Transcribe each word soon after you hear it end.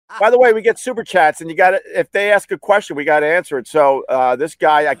By the way, we get super chats, and you got to, if they ask a question, we got to answer it. So this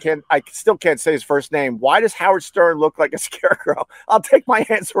guy, I still can't say his first name. Why does Howard Stern look like a scarecrow? I'll take my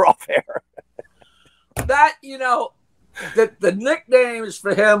answer off air. That, the nicknames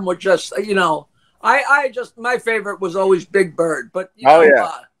for him were just, my favorite was always Big Bird, but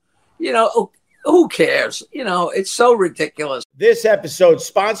who cares? It's so ridiculous. This episode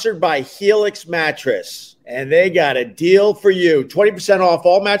sponsored by Helix Mattress, and they got a deal for you. 20% off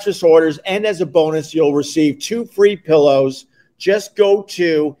all mattress orders, and as a bonus, you'll receive 2 free pillows. Just go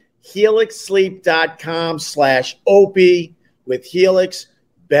to helixsleep.com/Opie. With Helix,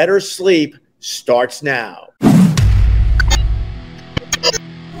 better sleep starts now.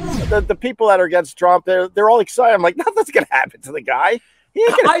 The people that are against Trump, they're all excited. I'm like, nothing's going to happen to the guy. He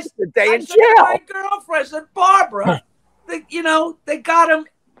ain't going to spend a day in jail. My girlfriend said, Barbara, they got him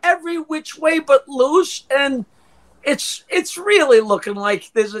every which way but loose, and it's really looking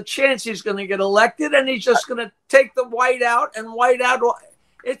like there's a chance he's going to get elected, and he's just going to take the white out and white out.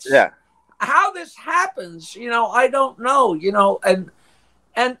 It's how this happens. I don't know.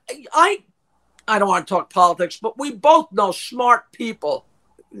 And I don't want to talk politics, but we both know smart people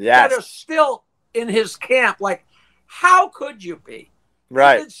that are still in his camp. Like, how could you be?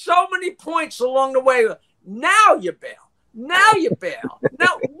 Right. There's so many points along the way. Now you bail. Now you bail.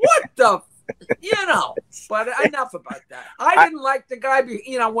 Now what the, But enough about that. I didn't like the guy.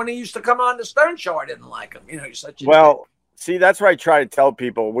 When he used to come on the Stern Show, I didn't like him. He's such a see, that's what I try to tell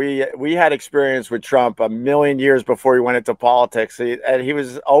people. We had experience with Trump a million years before he went into politics, and he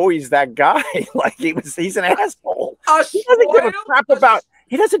was always that guy. Like he's an asshole. He doesn't give a crap about.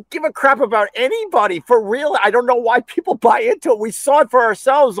 He doesn't give a crap about anybody, for real. I don't know why people buy into it. We saw it for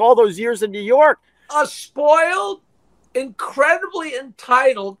ourselves all those years in New York. A spoiled, incredibly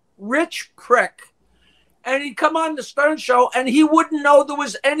entitled, rich prick. And he'd come on the Stern Show, and he wouldn't know there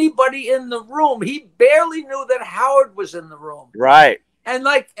was anybody in the room. He barely knew that Howard was in the room. Right. And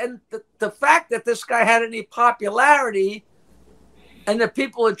the fact that this guy had any popularity and that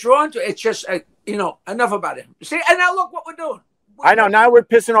people are drawn to it, it's just, enough about him. See, and now look what we're doing. I know. Now we're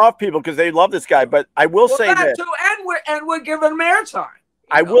pissing off people because they love this guy. But I will say this. Too, and we're giving him airtime.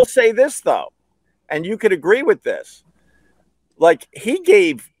 I will say this, though, and you could agree with this. Like, he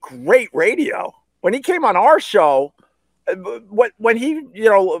gave great radio. When he came on our show, when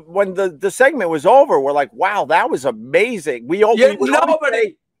the segment was over, we're like, wow, that was amazing. That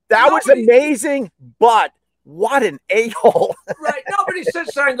was amazing, but what an a-hole. Right. Nobody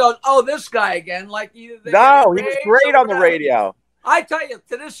sits there and goes, oh, this guy again. Like, no, he was great on the radio. I tell you,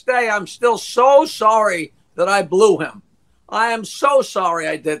 to this day, I'm still so sorry that I blew him. I am so sorry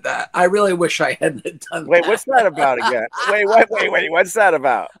I did that. I really wish I hadn't done that. Wait, what's that about again? Wait. What's that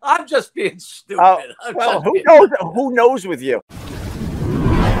about? I'm just being stupid. Who knows with you?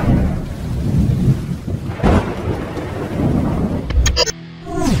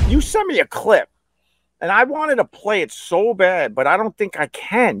 You sent me a clip, and I wanted to play it so bad, but I don't think I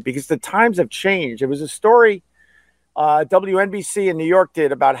can because the times have changed. It was a story WNBC in New York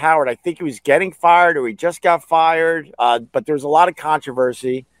did about Howard. I think he was getting fired or he just got fired, but there was a lot of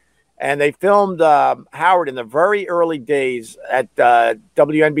controversy. And they filmed Howard in the very early days at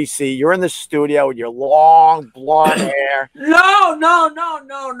WNBC. You're in the studio with your long blonde hair.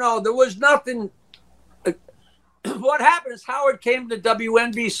 No. There was nothing. What happened is Howard came to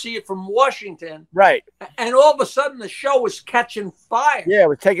WNBC from Washington. Right. And all of a sudden the show was catching fire. Yeah, it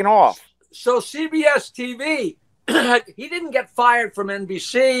was taking off. So CBS TV, he didn't get fired from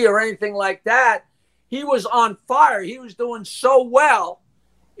NBC or anything like that. He was on fire. He was doing so well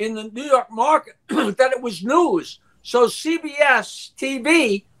in the New York market that it was news. So CBS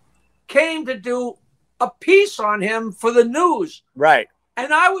TV came to do a piece on him for the news. Right.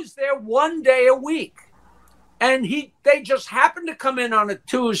 And I was there one day a week. And they just happened to come in on a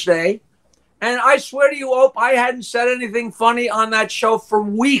Tuesday. And I swear to you, Ope, I hadn't said anything funny on that show for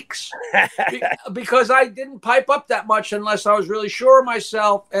weeks because I didn't pipe up that much unless I was really sure of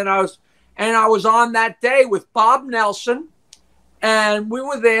myself. And I was on that day with Bob Nelson, and we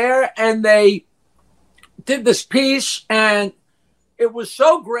were there, and they did this piece, and it was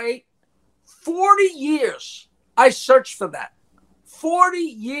so great. 40 years I searched for that. 40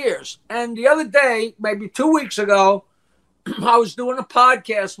 years. And the other day, maybe 2 weeks ago, I was doing a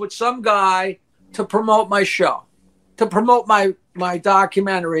podcast with some guy to promote my show, to promote my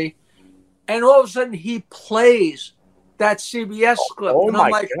documentary. And all of a sudden he plays that CBS clip. Oh, and my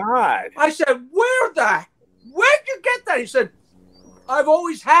I'm like, God. I said, where'd you get that? He said, I've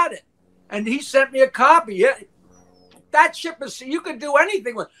always had it. And he sent me a copy. Yeah, that ship is, you could do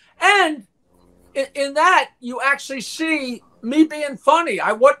anything with. And in that, you actually see me being funny.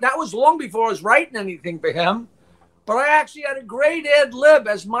 That was long before I was writing anything for him. But I actually had a great ad lib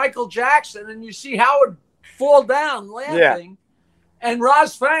as Michael Jackson, and you see Howard fall down laughing. Yeah. And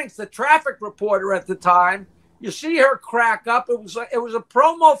Roz Fanks, the traffic reporter at the time, you see her crack up. It was a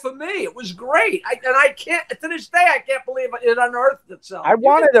promo for me. It was great. I can't, to this day, I can't believe it unearthed itself. I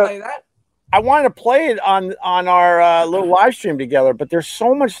wanted to play it on our little live stream together, but there's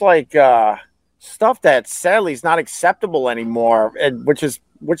so much like stuff that sadly is not acceptable anymore, and which is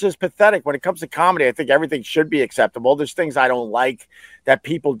pathetic. When it comes to comedy, I think everything should be acceptable. There's things I don't like that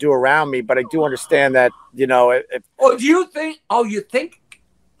people do around me, but I do understand that, you know. You think?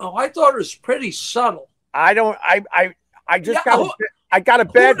 Oh, I thought it was pretty subtle. I don't. I got a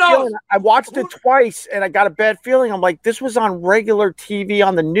bad feeling. I watched it twice, and I got a bad feeling. I'm like, this was on regular TV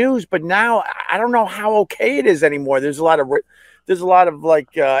on the news, but now I don't know how okay it is anymore. There's a lot of like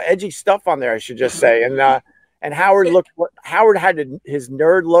edgy stuff on there, I should just say, and Howard had his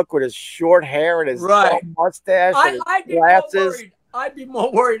nerd look with his short hair and his mustache and his glasses. I'd be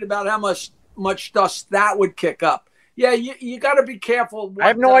more worried about how much dust that would kick up. Yeah, you got to be careful. I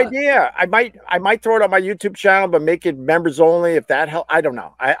have no idea. I might throw it on my YouTube channel, but make it members only if that helps. I don't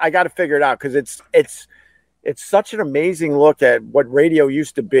know. I got to figure it out because it's such an amazing look at what radio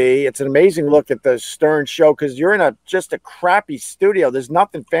used to be. It's an amazing look at the Stern show because you're in just a crappy studio. There's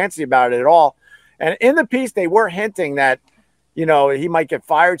nothing fancy about it at all. And in the piece, they were hinting that, you know, he might get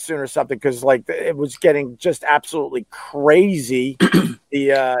fired soon or something because like it was getting just absolutely crazy.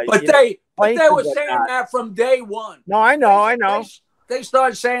 But they were saying that from day one. No, I know. They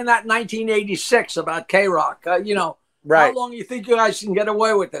started saying that in 1986 about K-Rock. You know, right. How long do you think you guys can get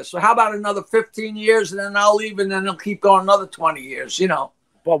away with this? So how about another 15 years and then I'll leave and then they'll keep going another 20 years, you know.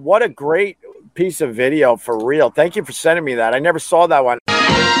 But what a great piece of video for real. Thank you for sending me that. I never saw that one.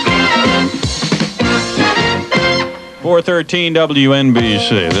 413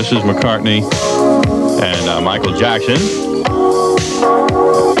 WNBC. This is McCartney and Michael Jackson,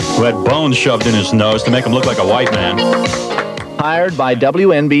 who had bones shoved in his nose to make him look like a white man. Hired by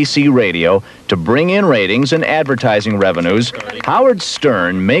WNBC Radio to bring in ratings and advertising revenues, Howard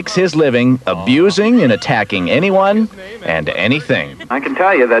Stern makes his living abusing and attacking anyone and anything. I can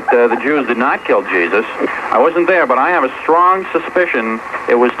tell you that the Jews did not kill Jesus. I wasn't there, but I have a strong suspicion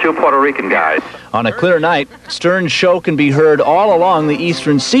it was two Puerto Rican guys. On a clear night, Stern's show can be heard all along the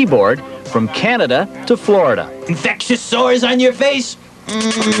eastern seaboard, from Canada to Florida. Infectious sores on your face?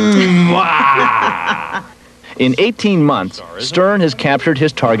 In 18 months, Stern has captured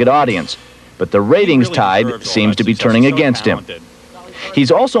his target audience, but the ratings tide seems to be turning against him.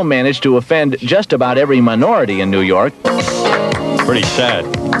 He's also managed to offend just about every minority in New York. Pretty sad.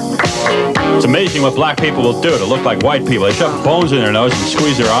 It's amazing what black people will do to look like white people. They shove bones in their nose and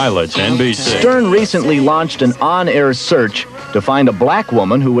squeeze their eyelids. NBC. Stern recently launched an on-air search to find a black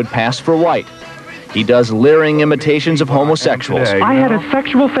woman who would pass for white. He does leering imitations of homosexuals. I had a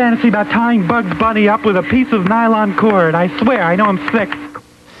sexual fantasy about tying Bugs Bunny up with a piece of nylon cord. I swear, I know I'm 6.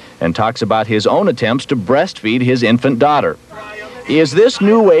 And talks about his own attempts to breastfeed his infant daughter. Is this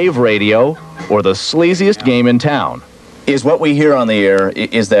new wave radio or the sleaziest game in town? Is what we hear on the air,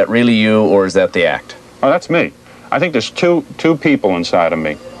 is that really you or is that the act? Oh, that's me. I think there's two people inside of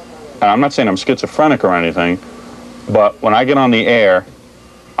me. And I'm not saying I'm schizophrenic or anything, but when I get on the air,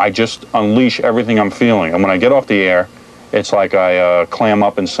 I just unleash everything I'm feeling. And when I get off the air, it's like I clam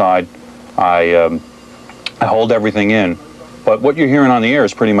up inside. I hold everything in. But what you're hearing on the air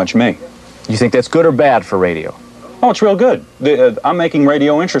is pretty much me. You think that's good or bad for radio? Oh, it's real good. I'm making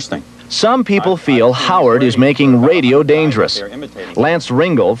radio interesting. Some people feel Howard is making radio dangerous. Lance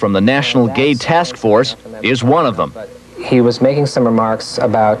Ringel from the National Gay Task Force is one of them. He was making some remarks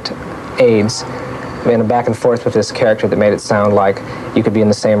about AIDS in a back and forth with this character that made it sound like you could be in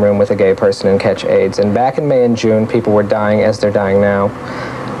the same room with a gay person and catch AIDS. And back in May and June, people were dying as they're dying now.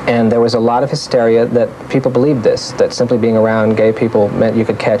 And there was a lot of hysteria that people believed this, that simply being around gay people meant you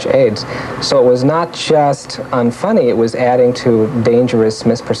could catch AIDS. So it was not just unfunny, it was adding to dangerous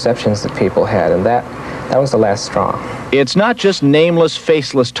misperceptions that people had, and that was the last straw. It's not just nameless,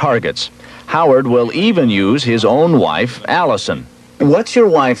 faceless targets. Howard will even use his own wife, Allison. What's your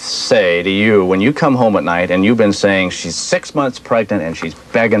wife say to you when you come home at night and you've been saying she's 6 months pregnant and she's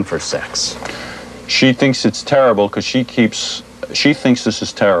begging for sex? She thinks it's terrible because she thinks this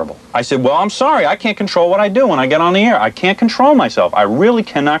is terrible. I said, well, I'm sorry. I can't control what I do when I get on the air. I can't control myself. I really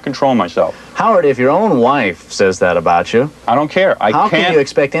cannot control myself. Howard, if your own wife says that about you, I don't care. How can you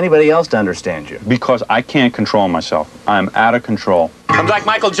expect anybody else to understand you? Because I can't control myself. I'm out of control. I'm like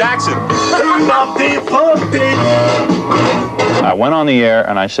Michael Jackson. I went on the air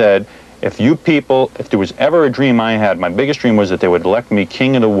and I said, if there was ever a dream I had, my biggest dream was that they would elect me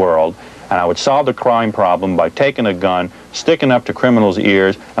king of the world, and I would solve the crime problem by taking a gun, sticking up to criminals'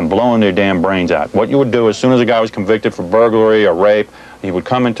 ears, and blowing their damn brains out. What you would do as soon as a guy was convicted for burglary or rape, he would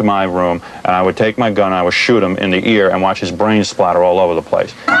come into my room, and I would take my gun, and I would shoot him in the ear and watch his brains splatter all over the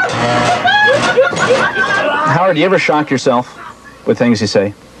place. Howard, do you ever shock yourself with things you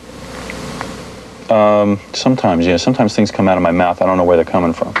say? Sometimes, yeah. Sometimes things come out of my mouth. I don't know where they're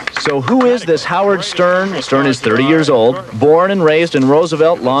coming from. So who is this Howard Stern? Stern is 30 years old, born and raised in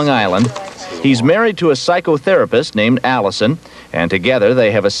Roosevelt, Long Island. He's married to a psychotherapist named Allison, and together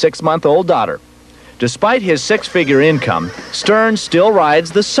they have a 6-month-old daughter. Despite his 6-figure income, Stern still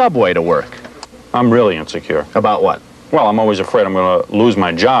rides the subway to work. I'm really insecure. About what? Well, I'm always afraid I'm going to lose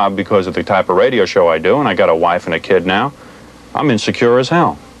my job because of the type of radio show I do, and I got a wife and a kid now. I'm insecure as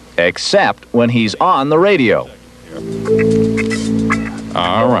hell. Except when he's on the radio.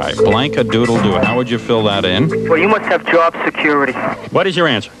 All right, blank-a-doodle-doo. How would you fill that in? Well, you must have job security. What is your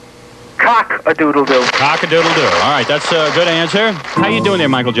answer? Cock-a-doodle-doo. Cock-a-doodle-doo. All right, that's a good answer. How you doing there,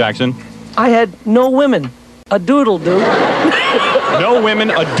 Michael Jackson? I had no women. A doodle-doo. No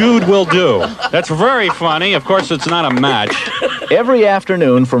women, a dude will do. That's very funny. Of course, it's not a match. Every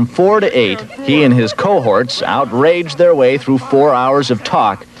afternoon from 4 to 8, he and his cohorts outrage their way through 4 hours of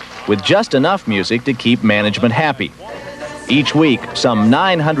talk with just enough music to keep management happy. Each week, some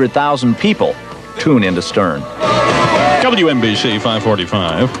 900,000 people tune into Stern. WNBC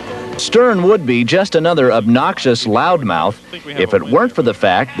 545. Stern would be just another obnoxious loudmouth if it weren't for the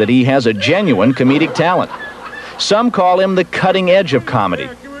fact that he has a genuine comedic talent. Some call him the cutting edge of comedy.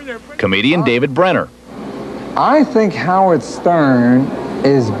 Comedian David Brenner. I think Howard Stern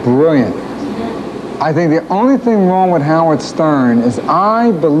is brilliant. I think the only thing wrong with Howard Stern is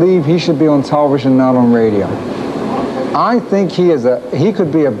I believe he should be on television, not on radio. I think he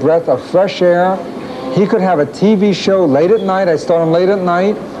could be a breath of fresh air. He could have a TV show late at night, I start him late at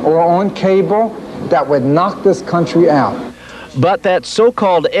night, or on cable, that would knock this country out. But that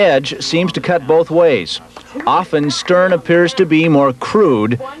so-called edge seems to cut both ways. Often Stern appears to be more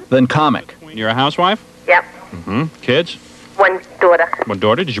crude than comic. You're a housewife? Yep. Mm-hmm. Kids? One daughter. One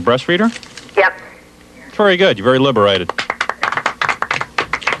daughter? Did you breastfeed her? Yep. Very good. You're very liberated.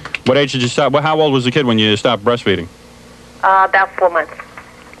 What age did you stop? How old was the kid when you stopped breastfeeding? About 4 months.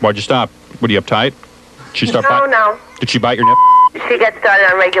 Why'd you stop? Were you uptight? Did she start No. Did she bite your nip? She got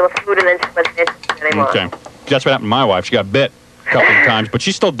started on regular food and then she wasn't interested anymore. Okay. That's what happened to my wife. She got bit a couple of times, but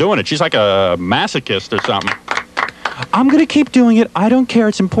she's still doing it. She's like a masochist or something. I'm going to keep doing it. I don't care.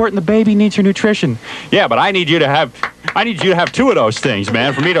 It's important. The baby needs her nutrition. Yeah, but I need you to have 2 of those things,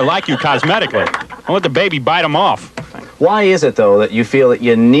 man, for me to like you cosmetically. I'll let the baby bite them off. Why is it, though, that you feel that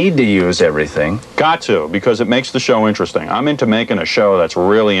you need to use everything? Got to, because it makes the show interesting. I'm into making a show that's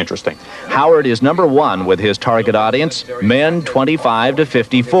really interesting. Howard is #1 with his target audience, men 25 to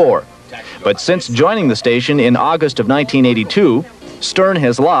 54. But since joining the station in August of 1982, Stern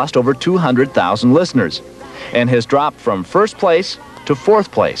has lost over 200,000 listeners and has dropped from 1st place to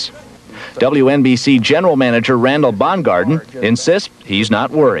 4th place. WNBC General Manager Randall Bongarden insists he's not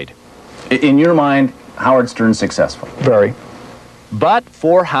worried. In your mind, Howard Stern's successful? Very. But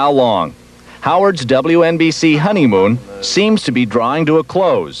for how long? Howard's WNBC honeymoon seems to be drawing to a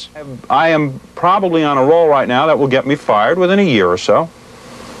close. I am probably on a roll right now that will get me fired within a year or so.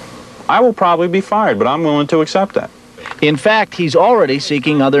 I will probably be fired, but I'm willing to accept that. In fact, he's already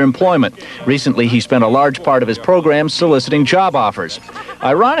seeking other employment. Recently, he spent a large part of his program soliciting job offers.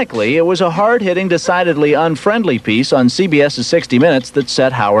 Ironically, it was a hard-hitting, decidedly unfriendly piece on CBS's 60 Minutes that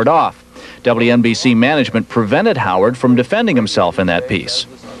set Howard off. WNBC management prevented Howard from defending himself in that piece.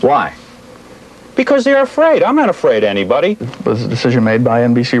 Why? Because they're afraid. I'm not afraid of anybody. It was a decision made by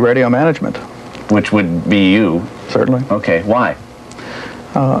NBC Radio management. Which would be you? Certainly. Okay, why?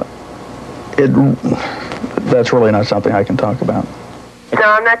 That's really not something I can talk about. No,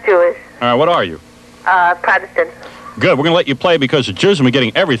 I'm not Jewish. All right, what are you? Protestant. Good. We're going to let you play because the Jews have been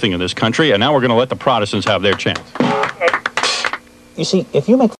getting everything in this country, and now we're going to let the Protestants have their chance. Okay. You see, if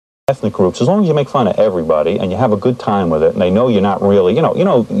you make ethnic groups, as long as you make fun of everybody and you have a good time with it, and they know you're not really,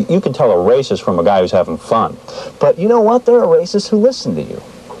 you can tell a racist from a guy who's having fun. But you know what? There are racists who listen to you.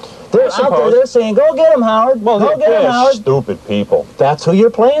 They're out there, they're saying, go get him, Howard. Well, go get him, Howard. Stupid people. That's who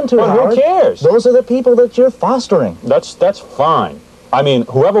you're playing to, well, Howard. Who cares? Those are the people that you're fostering. That's fine. I mean,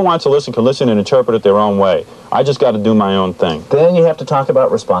 whoever wants to listen can listen and interpret it their own way. I just got to do my own thing. Then you have to talk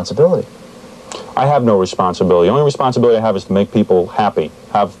about responsibility. I have no responsibility. The only responsibility I have is to make people happy,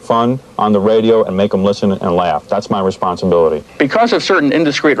 have fun on the radio, and make them listen and laugh. That's my responsibility. Because of certain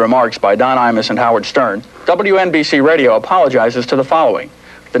indiscreet remarks by Don Imus and Howard Stern, WNBC Radio apologizes to the following: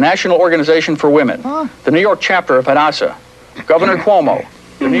 the National Organization for Women, the New York chapter of Hadassah, Governor Cuomo,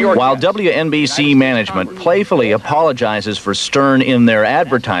 the New York... While WNBC management playfully apologizes for Stern in their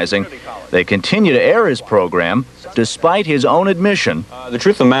advertising, they continue to air his program despite his own admission. The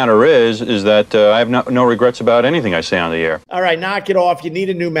truth of the matter is that I have no regrets about anything I say on the air. All right, knock it off. You need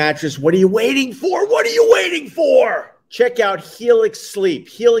a new mattress. What are you waiting for? What are you waiting for? Check out Helix Sleep.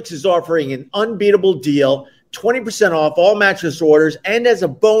 Helix is offering an unbeatable deal, 20% off all mattress orders, and as a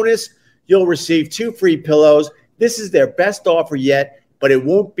bonus, you'll receive 2 free pillows. This is their best offer yet, but it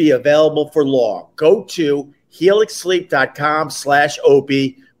won't be available for long. Go to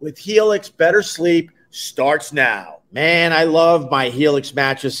helixsleep.com/Opie. With Helix, better sleep starts now. Man, I love my Helix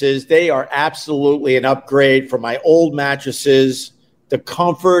mattresses. They are absolutely an upgrade from my old mattresses. The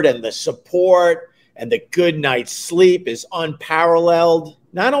comfort and the support and the good night's sleep is unparalleled.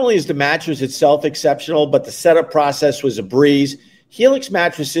 Not only is the mattress itself exceptional, but the setup process was a breeze. Helix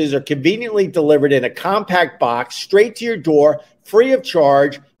mattresses are conveniently delivered in a compact box straight to your door, free of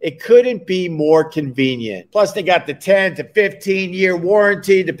charge. It couldn't be more convenient. Plus, they got the 10 to 15-year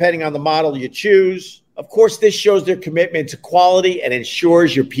warranty, depending on the model you choose. Of course, this shows their commitment to quality and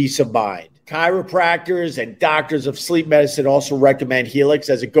ensures your peace of mind. Chiropractors and doctors of sleep medicine also recommend Helix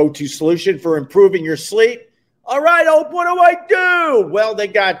as a go-to solution for improving your sleep. All right, Ope, what do I do? Well, they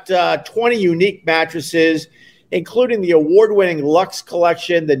got 20 unique mattresses, including the award-winning Luxe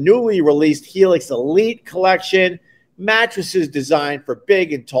Collection, the newly released Helix Elite Collection, mattresses designed for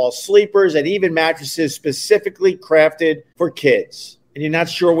big and tall sleepers, and even mattresses specifically crafted for kids. And you're not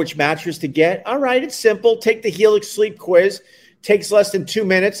sure which mattress to get? All right, it's simple. Take the Helix Sleep Quiz. Takes less than 2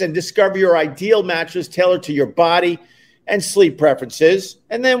 minutes, and discover your ideal mattress tailored to your body and sleep preferences.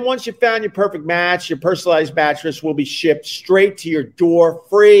 And then once you've found your perfect match, your personalized mattress will be shipped straight to your door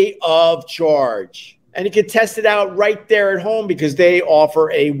free of charge. And you can test it out right there at home because they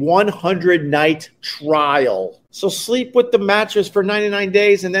offer a 100-night trial. So sleep with the mattress for 99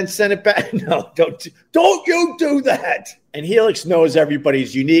 days and then send it back. No, don't you do that. And Helix knows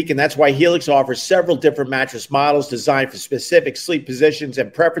everybody's unique, and that's why Helix offers several different mattress models designed for specific sleep positions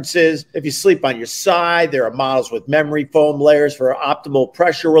and preferences. If you sleep on your side, there are models with memory foam layers for optimal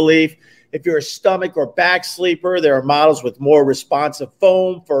pressure relief. If you're a stomach or back sleeper, there are models with more responsive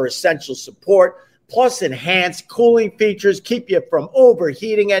foam for essential support. Plus, enhanced cooling features keep you from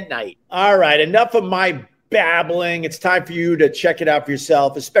overheating at night. All right, enough of my babbling. It's time for you to check it out for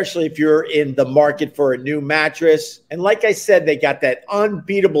yourself, especially if you're in the market for a new mattress. And like I said, they got that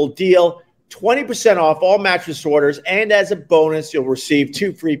unbeatable deal, 20% off all mattress orders. And as a bonus, you'll receive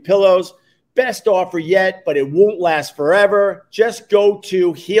 2 free pillows. Best offer yet, but it won't last forever. Just go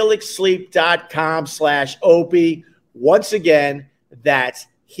to helixsleep.com/Opie. Once again, that's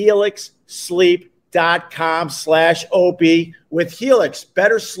helixsleep.com/Opie. With Helix,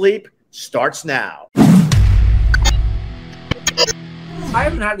 better sleep starts now. I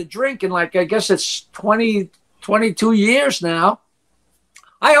haven't had a drink in like, I guess it's 20, 22 years now.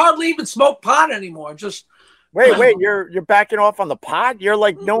 I hardly even smoke pot anymore. Just wait, you're backing off on the pot? You're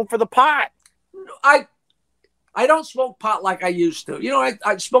like known for the pot. I don't smoke pot like I used to. You know,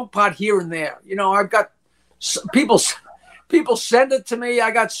 I smoke pot here and there. You know, I've got people send it to me.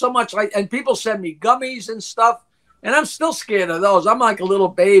 I got so much, and people send me gummies and stuff. And I'm still scared of those. I'm like a little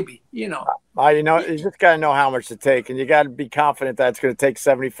baby, you know. You know, you just got to know how much to take, and you got to be confident that it's going to take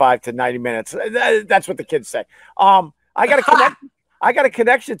 75 to 90 minutes. That's what the kids say. I got a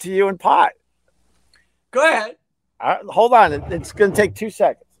connection to you in pot. Go ahead. Hold on. It's going to take 2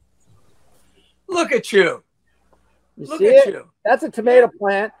 seconds. Look at you. Look at you. That's a tomato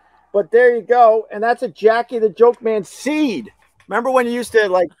plant, but there you go. And that's a Jackie the Joke Man seed. Remember when you used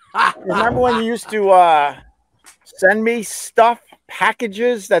to send me stuff,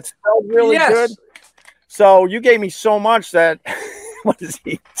 packages that smelled really good? So you gave me so much that what is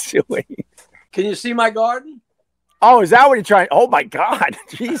he doing? Can you see my garden? Oh, is that what you're trying? Oh my God,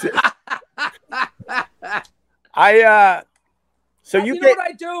 Jesus! So you know what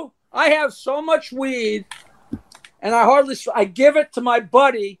I do? I have so much weed, and I give it to my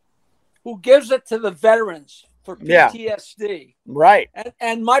buddy, who gives it to the veterans for PTSD. Yeah. Right.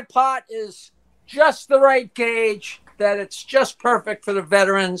 And my pot is just the right gauge, that it's just perfect for the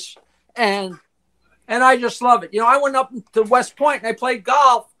veterans, and I just love it. You know, I went up to West Point and I played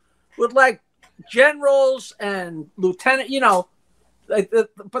golf with like generals and lieutenant, you know,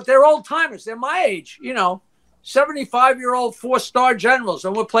 but they're old timers. They're my age, you know, 75-year-old 4-star generals,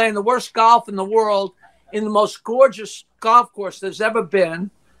 and we're playing the worst golf in the world in the most gorgeous golf course there's ever been.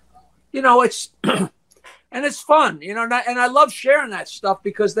 You know, it's and it's fun, you know, and I love sharing that stuff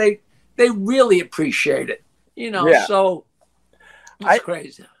because they really appreciate it, you know. Yeah. So That's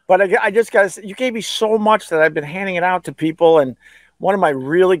crazy. But I just got to say, you gave me so much that I've been handing it out to people. And one of my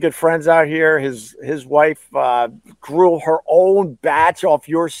really good friends out here, his wife grew her own batch off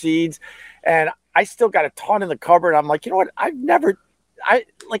your seeds. And I still got a ton in the cupboard. I'm like, you know what? I've never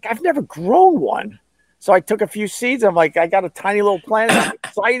grown one. So I took a few seeds. I'm like, I got a tiny little plant. I'm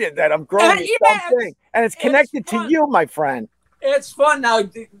excited that I'm growing something. And it's connected to you, my friend. It's fun. Now,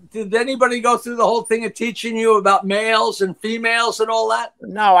 did anybody go through the whole thing of teaching you about males and females and all that?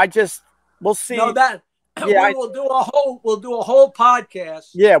 No, we'll see. No, that. Yeah, we'll do a whole podcast.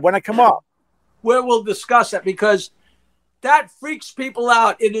 Yeah, when I come up, where we'll discuss it, because that freaks people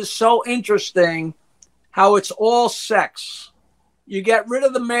out. It is so interesting how it's all sex. You get rid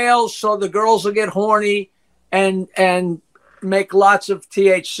of the males so the girls will get horny and make lots of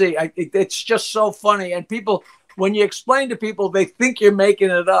THC. It's just so funny. And people, when you explain to people, they think you're making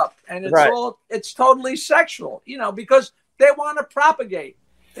it up. And it's totally sexual, because they want to propagate.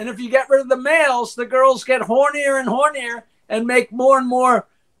 And if you get rid of the males, the girls get hornier and hornier and make more and more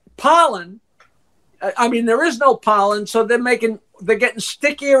pollen. I mean, there is no pollen, so they're getting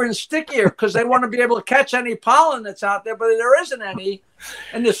stickier and stickier because they want to be able to catch any pollen that's out there, but there isn't any.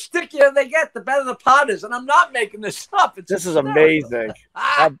 And the stickier they get, the better the pot is. And I'm not making this up. This is amazing.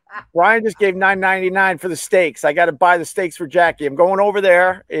 Brian just gave $9.99 for the steaks. I got to buy the steaks for Jackie. I'm going over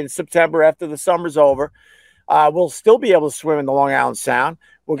there in September after the summer's over. We'll still be able to swim in the Long Island Sound.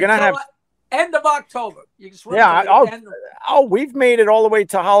 We're gonna have end of October. You can swim. Yeah. We've made it all the way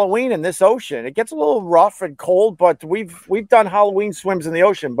to Halloween in this ocean. It gets a little rough and cold, but we've done Halloween swims in the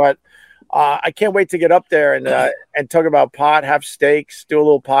ocean. But I can't wait to get up there and talk about pot, have steaks, do a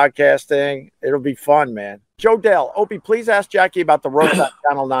little podcasting. It'll be fun, man. Joe Dale, Opie, please ask Jackie about the Roast on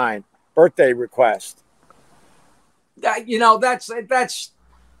Channel 9 birthday request. That's.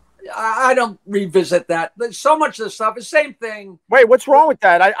 I don't revisit that. There's so much of the stuff. The same thing. Wait, what's wrong with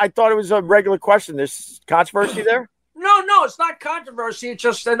that? I thought it was a regular question. There's controversy there? No, it's not controversy. It's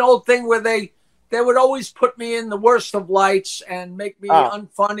just an old thing where they would always put me in the worst of lights and make me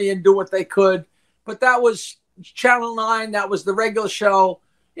unfunny and do what they could. But that was Channel 9. That was the regular show.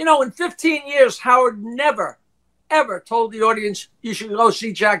 In 15 years, Howard never, ever told the audience, you should go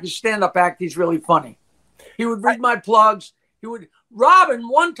see Jackie's stand-up act. He's really funny. He would read my plugs. Robin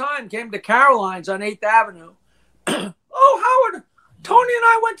one time came to Caroline's on 8th Avenue. Oh, Howard, Tony and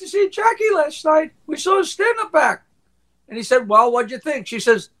I went to see Jackie last night. We saw a stand-up act. And he said, well, what'd you think? She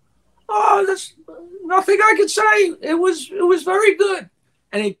says, oh, there's nothing I could say. It was very good.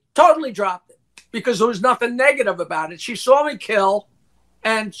 And he totally dropped it because there was nothing negative about it. She saw me kill,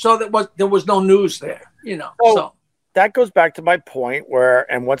 and so there was no news there, So that goes back to my point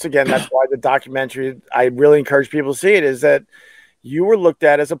and once again, that's why the documentary, I really encourage people to see it, is that you were looked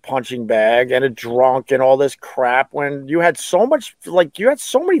at as a punching bag and a drunk and all this crap when you had so much, you had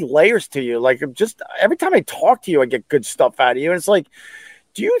so many layers to you. Just every time I talk to you, I get good stuff out of you. And it's like,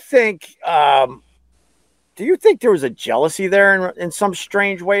 do you think there was a jealousy there in some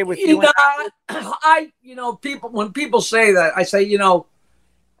strange way with you? People, when people say that, I say,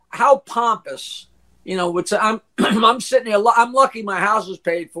 how pompous, I'm sitting here, I'm lucky my house is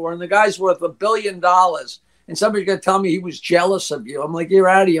paid for and the guy's worth $1 billion. And somebody's going to tell me he was jealous of you. I'm like, you're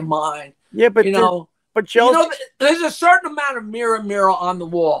out of your mind. Yeah, but but jealousy. There's a certain amount of mirror on the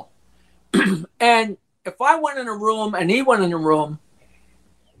wall. And if I went in a room and he went in a room,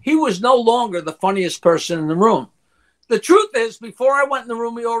 he was no longer the funniest person in the room. The truth is, before I went in the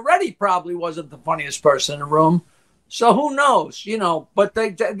room, he already probably wasn't the funniest person in the room. So who knows, but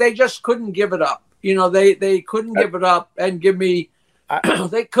they just couldn't give it up. They couldn't give it up and give me,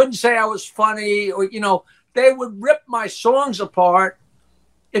 they couldn't say I was funny or, they would rip my songs apart.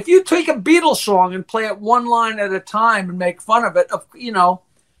 If you take a Beatles song and play it one line at a time and make fun of it,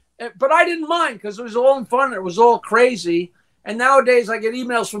 but I didn't mind because it was all in fun. It was all crazy. And nowadays I get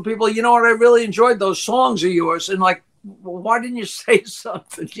emails from people, I really enjoyed those songs of yours. And like, well, why didn't you say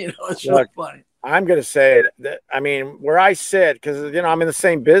something? It's so funny. I'm going to say it. Where I sit, because, I'm in the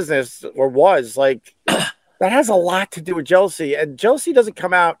same business or was that has a lot to do with jealousy. And jealousy doesn't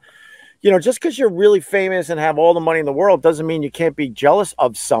come out. Just because you're really famous and have all the money in the world doesn't mean you can't be jealous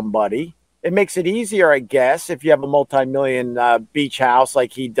of somebody. It makes it easier, I guess, if you have a multi-million beach house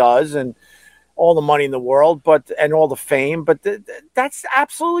like he does and all the money in the world, and all the fame. But that's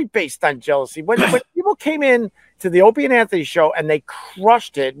absolutely based on jealousy. When people came in to the Opie and Anthony show and they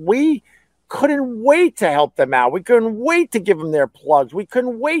crushed it, we couldn't wait to help them out. We couldn't wait to give them their plugs. We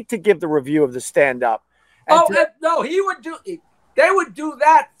couldn't wait to give the review of the stand-up. No, they would do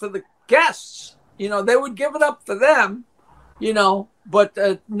that for the guests, they would give it up for them,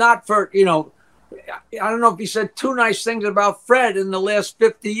 but not for, I don't know if he said 2 nice things about Fred in the last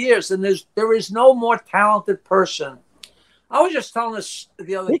 50 years, and there is no more talented person. I was just telling us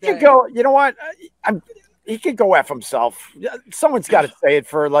the other day. He could go, you know what? He could go F himself. Someone's got to say it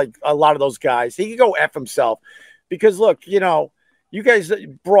for like a lot of those guys. He could go F himself because look, you know, you guys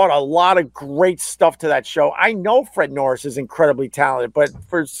brought a lot of great stuff to that show. I know Fred Norris is incredibly talented, but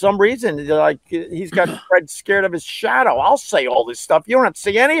for some reason, like he's got Fred scared of his shadow. I'll say all this stuff. You don't have to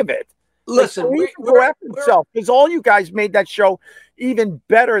say any of it. Listen, like, he can go F himself because all you guys made that show even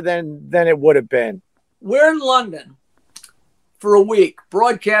better than it would have been. We're in London for a week,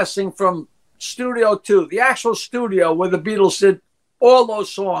 broadcasting from Studio 2, the actual studio where the Beatles did all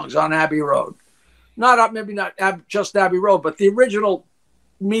those songs on Abbey Road. Maybe not just Abbey Road, but the original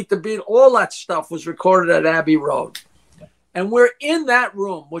Meet the Beatles, all that stuff was recorded at Abbey Road. And we're in that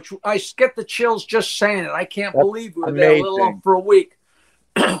room, which I get the chills just saying it. I can't believe we were there, let alone for a week.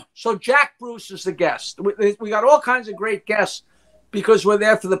 So Jack Bruce is the guest. We got all kinds of great guests because we're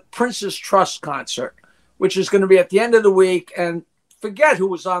there for the Prince's Trust concert, which is going to be at the end of the week. And forget who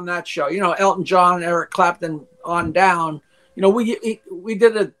was on that show. You know, Elton John, Eric Clapton on down. You know, we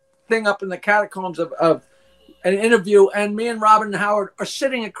did a thing up in the catacombs of an interview, and me and Robin Howard are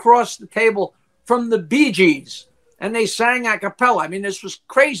sitting across the table from the Bee Gees, and they sang a cappella. I mean, this was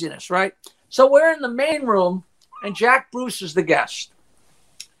craziness, right? So we're in the main room, and Jack Bruce is the guest.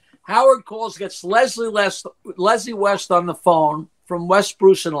 Howard calls, gets Leslie West on the phone from West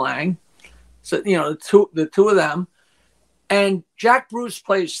Bruce and Lang. So, you know, the two of them. And Jack Bruce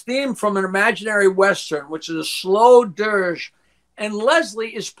plays theme from an imaginary Western, which is a slow dirge. And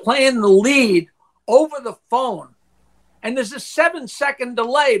Leslie is playing the lead over the phone. And there's a 7-second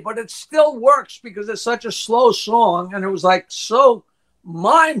delay, but it still works because it's such a slow song. And it was like so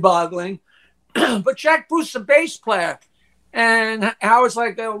mind-boggling. But Jack Bruce, a bass player. And Howard's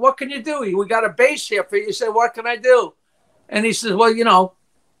like, what can you do? We got a bass here for you. He said, what can I do? And he says, well, you know,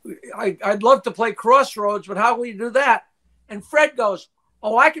 I'd love to play Crossroads, but how will you do that? And Fred goes,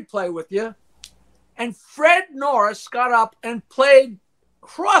 oh, I could play with you. And Fred Norris got up and played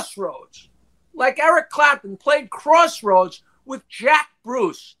Crossroads. Like Eric Clapton played Crossroads with Jack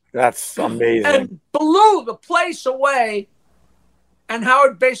Bruce. That's amazing. And blew the place away. And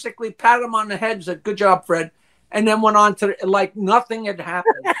Howard basically patted him on the head and said, good job, Fred. And then went on to like nothing had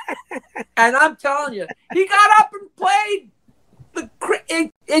happened. And I'm telling you, he got up and played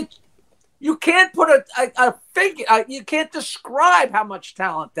you can't put a figure, you can't describe how much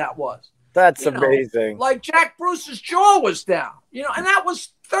talent that was. That's amazing. Like Jack Bruce's jaw was down, you know, and that was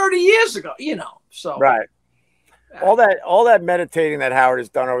 30 years ago, you know. So right. All that meditating that Howard has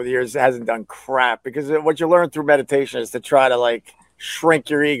done over the years hasn't done crap, because what you learn through meditation is to try to like shrink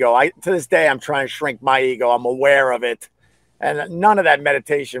your ego. To this day, I'm trying to shrink my ego. I'm aware of it. And none of that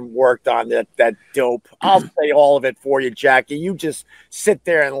meditation worked on that dope. I'll say all of it for you, Jackie. You just sit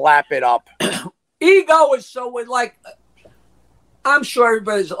there and lap it up. Ego is so like, I'm sure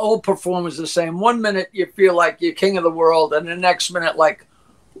everybody's old performers are the same. 1 minute you feel like you're king of the world, and the next minute, like,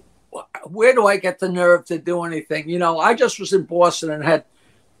 where do I get the nerve to do anything? You know, I just was in Boston and had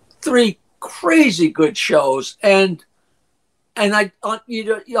 3 crazy good shows, and I on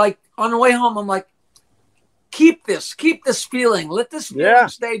the way home, I'm like, keep this feeling. Let this feeling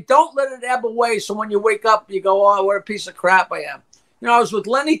stay. Don't let it ebb away. So when you wake up, you go, oh, what a piece of crap I am. You know, I was with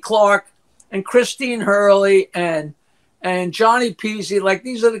Lenny Clark and Christine Hurley and Johnny Peasy. Like,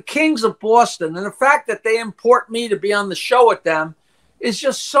 these are the kings of Boston. And the fact that they import me to be on the show with them is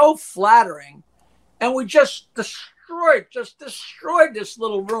just so flattering. And we just destroyed this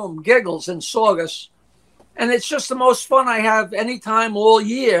little room, Giggles in Saugus. And it's just the most fun I have any time all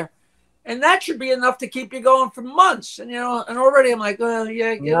year. And that should be enough to keep you going for months. And, you know, and already I'm like, well,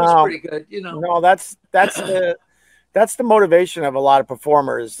 yeah, it was pretty good, you know. No, that's the motivation of a lot of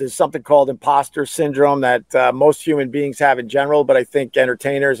performers. There's something called imposter syndrome that most human beings have in general, but I think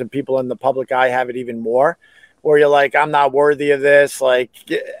entertainers and people in the public eye have it even more, where you're like, I'm not worthy of this. Like,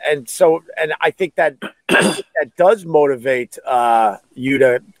 and I think that that does motivate you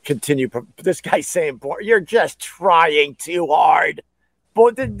to continue. This guy's saying, you're just trying too hard.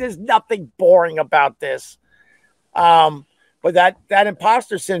 But there's nothing boring about this. But that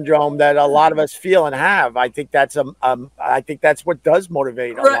imposter syndrome that a lot of us feel and have, I think that's what does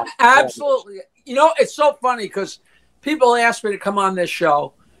motivate. Right, absolutely. You know, it's so funny because people ask me to come on this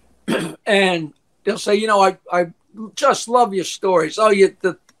show, and they'll say, you know, I just love your stories. Oh, your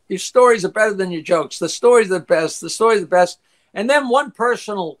stories are better than your jokes. The stories are the best. The stories are the best. And then one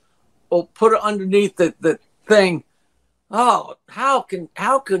person will put it underneath the thing. Oh, how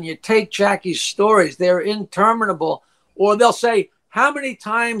can you take Jackie's stories? They're interminable. Or they'll say, how many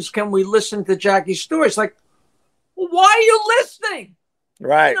times can we listen to Jackie's story? It's like, well, why are you listening?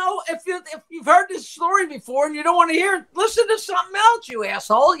 Right. You know, if you've heard this story before and you don't want to hear it, listen to something else, you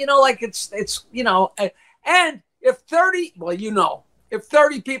asshole. You know, like it's you know, and if 30, well, you know, if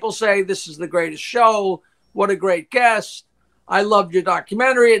 30 people say this is the greatest show, what a great guest, I loved your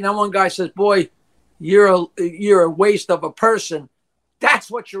documentary, and then one guy says, boy, you're a waste of a person,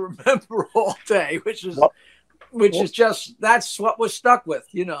 that's what you remember all day, which is just, that's what was stuck with,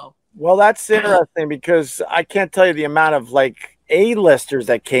 you know. Well, that's interesting because I can't tell you the amount of like A-listers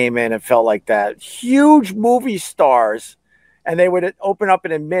that came in and felt like that. Huge movie stars, and they would open up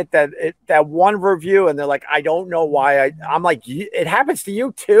and admit that that one review, and they're like, I don't know why. I'm like, it happens to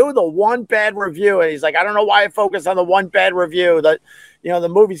you too? The one bad review. And he's like, I don't know why I focus on the one bad review. That, you know, the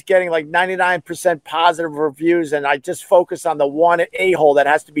movie's getting like 99% positive reviews, and I just focus on the one a-hole that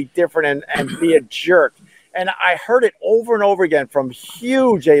has to be different and be a jerk. And I heard it over and over again from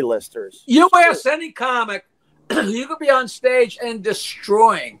huge A-listers. You ask any comic, you could be on stage and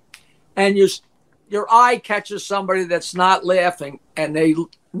destroying, and your eye catches somebody that's not laughing and they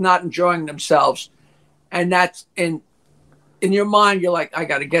not enjoying themselves, and that's in your mind. You're like, I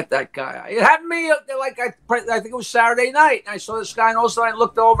got to get that guy. It happened to me. Like I think it was Saturday night, and I saw this guy, and all of a sudden I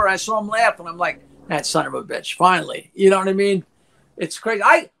looked over, and I saw him laugh, and I'm like, that son of a bitch, finally. You know what I mean? It's crazy.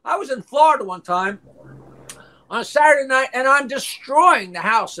 I was in Florida one time on a Saturday night, and I'm destroying the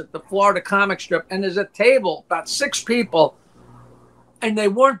house at the Florida comic strip, and there's a table, about 6 people, and they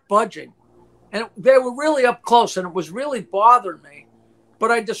weren't budging. And they were really up close, and it was really bothering me.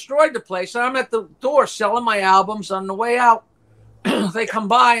 But I destroyed the place, and I'm at the door selling my albums. On the way out, they come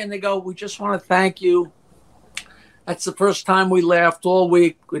by, and they go, we just want to thank you. That's the first time we laughed all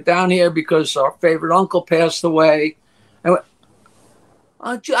week. We're down here because our favorite uncle passed away. And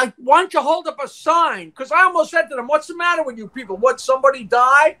why don't you hold up a sign? Because I almost said to them, what's the matter with you people? What, somebody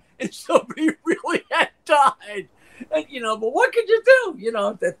died? And somebody really had died. And, you know, but what could you do? You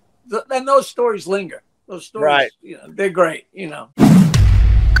know, and those stories linger. Those stories, right. You know, they're great, you know.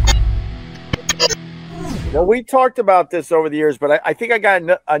 Well, we talked about this over the years, but I think I got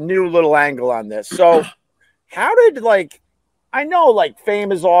a new little angle on this. So how did, like, I know, like,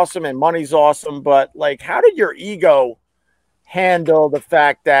 fame is awesome and money's awesome, but, like, how did your ego handle the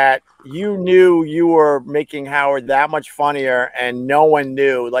fact that you knew you were making Howard that much funnier and no one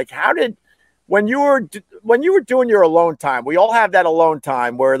knew? Like, how did, when you were doing your alone time, we all have that alone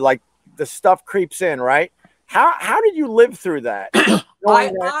time where like the stuff creeps in, right? How did you live through that?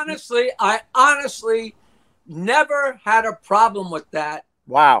 I honestly never had a problem with that.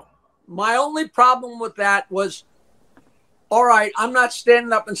 Wow. My only problem with that was, all right, I'm not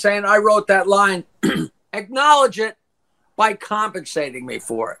standing up and saying I wrote that line. Acknowledge it by compensating me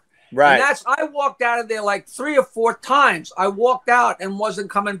for it. Right. And I walked out of there like 3 or 4 times. I walked out and wasn't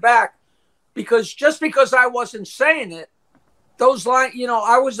coming back because I wasn't saying it, those lines, you know,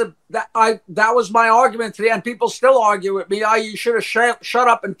 that was my argument today, and people still argue with me. You should have shut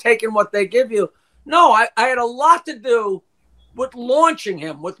up and taken what they give you. No, I had a lot to do with launching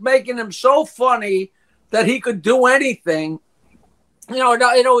him, with making him so funny that he could do anything. You know,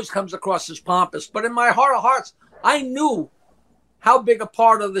 it always comes across as pompous, but in my heart of hearts, I knew how big a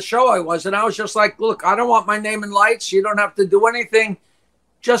part of the show I was. And I was just like, look, I don't want my name in lights. You don't have to do anything.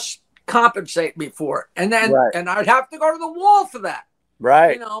 Just compensate me for it. And then, and I'd have to go to the wall for that.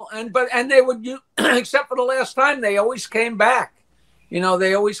 Right. You know, and they would, except for the last time, they always came back. You know,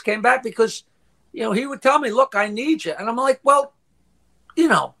 they always came back because, you know, he would tell me, look, I need you. And I'm like, well, you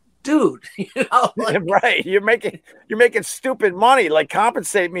know, dude, you know, like, right. You're making stupid money. Like,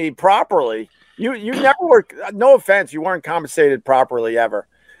 compensate me properly. You never were, no offense, you weren't compensated properly ever.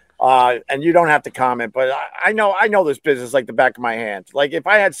 And you don't have to comment, but I know this business like the back of my hand. Like, if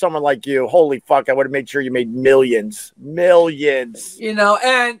I had someone like you, holy fuck, I would have made sure you made millions. You know,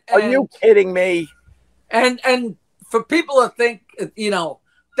 and are you kidding me? And for people to think, you know,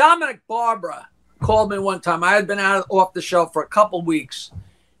 Dominic Barbara called me one time. I had been off the show for a couple weeks.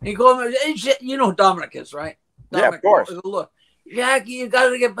 He called me. You know who Dominic is, right? Dominic, yeah, of course. Look, Jackie, you got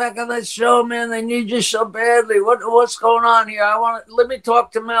to get back on that show, man. They need you so badly. What's going on here? Let me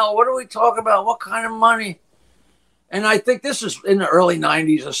talk to Mel. What do we talk about? What kind of money? And I think this is in the early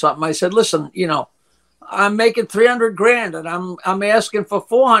 90s or something. I said, listen, you know, I'm making $300,000 and I'm asking for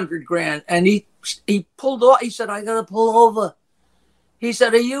 $400,000. And he pulled off. He said, I got to pull over. He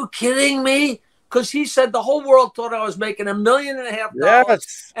said, are you kidding me? Because he said the whole world thought I was making $1.5 million,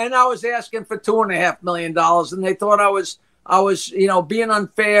 yes, and I was asking for $2.5 million, and they thought I was, you know, being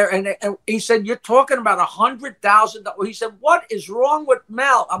unfair. And he said, you're talking about $100,000. He said, what is wrong with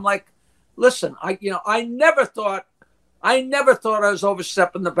Mel? I'm like, listen, I never thought I never thought I was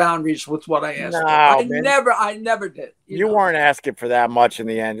overstepping the boundaries with what I asked. No, I man. never did. You weren't asking for that much in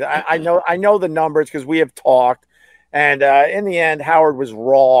the end. I know the numbers because we have talked, and in the end, Howard was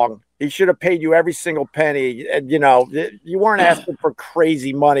wrong. He should have paid you every single penny. And you weren't asking for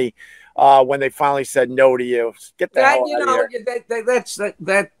crazy money when they finally said no to you. Get the hell out of here.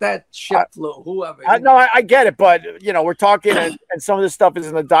 That ship flew. Whoever. I get it, but we're talking, and some of this stuff is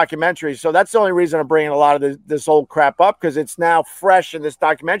in the documentary, so that's the only reason I'm bringing a lot of this old crap up, because it's now fresh in this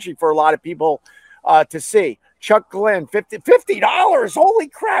documentary for a lot of people to see. Chuck Glenn, $50. Holy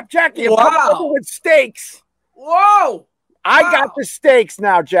crap, Jackie! Wow. With steaks. Whoa! I got the steaks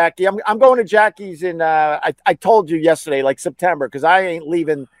now, Jackie. I'm going to Jackie's in. I told you yesterday, like September, because I ain't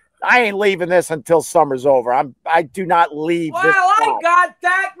leaving this until summer's over. I do not leave. Well, this I got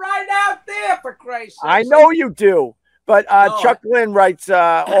that right out there, for Christ's sake. I know you do. But Chuck Glenn writes,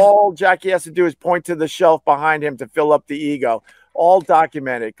 all Jackie has to do is point to the shelf behind him to fill up the ego. All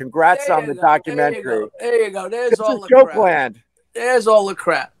documented. Congrats on the documentary. There you go. There's all the joke crap. land. There's all the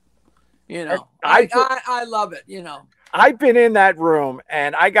crap. I love it. I've been in that room,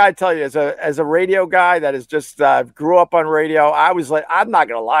 and I gotta tell you, as a radio guy that is just grew up on radio, I was like, I'm not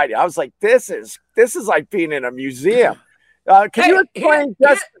gonna lie to you, I was like, this is like being in a museum. Can you explain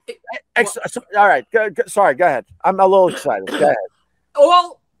all right, sorry, go ahead. I'm a little excited. Go ahead.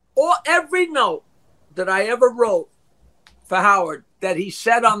 Every note that I ever wrote for Howard that he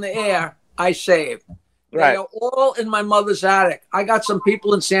said on the air, I saved. Right. They are all in my mother's attic. I got some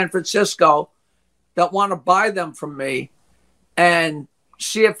people in San Francisco that want to buy them from me and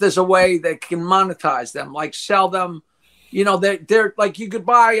see if there's a way they can monetize them, like sell them. They're like, you could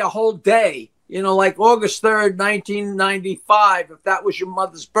buy a whole day, like August 3rd, 1995, if that was your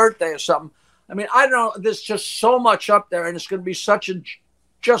mother's birthday or something. I mean, I don't know. There's just so much up there, and it's going to be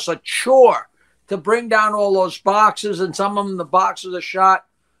just a chore to bring down all those boxes, and some of them, the boxes are shot.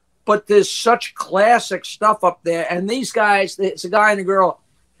 But there's such classic stuff up there. And these guys, it's a guy and a girl,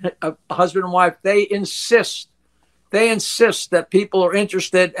 a husband and wife, they insist that people are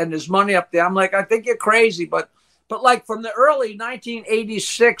interested and there's money up there. I'm like, I think you're crazy. But like from the early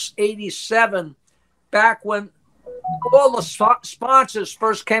 1986, 87, back when all the sponsors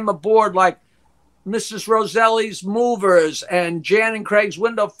first came aboard, like Mrs. Roselli's Movers and Jan and Craig's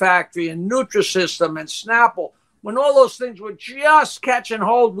Window Factory and Nutrisystem and Snapple, when all those things were just catching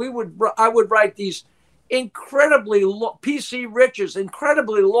hold, I would write these incredibly PC Richards,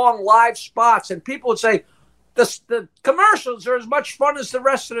 incredibly long live spots, and people would say the commercials are as much fun as the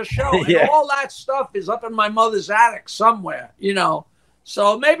rest of the show. And all that stuff is up in my mother's attic somewhere,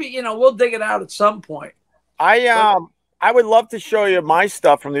 So maybe we'll dig it out at some point. I would love to show you my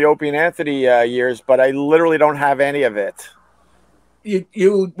stuff from the Opie and Anthony years, but I literally don't have any of it.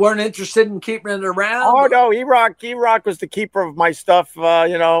 You weren't interested in keeping it around? Oh no, E-Rock was the keeper of my stuff,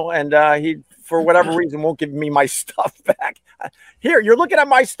 and he, for whatever reason, won't give me my stuff back. Here, you're looking at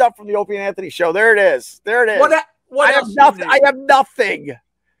my stuff from the Opie and Anthony show. There it is. What I have nothing. I have nothing.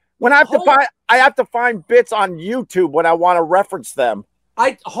 When I have to find bits on YouTube when I want to reference them.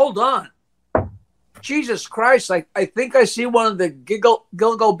 Hold on. Jesus Christ! I think I see one of the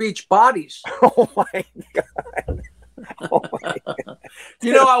Gilgo Beach bodies. Oh my God. Oh my God.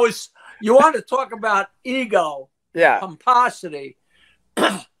 You want to talk about ego, pomposity.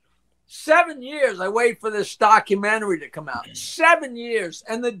 7 years I wait for this documentary to come out. 7 years.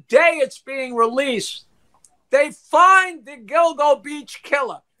 And the day it's being released, they find the Gilgo Beach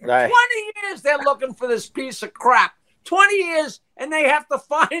killer. Right. 20 years they're looking for this piece of crap. 20 years, and they have to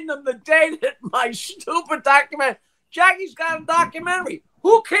find them the day that my stupid documentary. Jackie's got a documentary.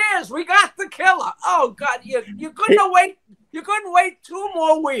 Who cares? We got the killer. Oh God, you couldn't wait. You couldn't wait 2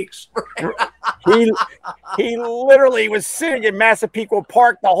 more weeks. he literally was sitting in Massapequa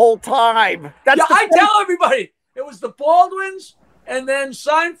Park the whole time. I tell everybody it was the Baldwins, and then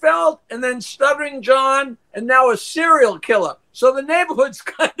Seinfeld, and then Stuttering John, and now a serial killer. So the neighborhood's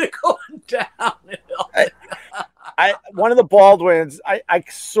kind of going down. One of the Baldwins, I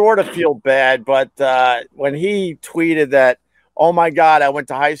sort of feel bad, but when he tweeted that, oh my God, I went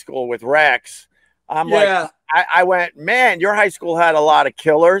to high school with Rex. I'm like, I went, man, your high school had a lot of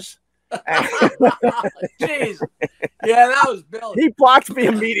killers. Jeez. Yeah, that was Billy. He blocked me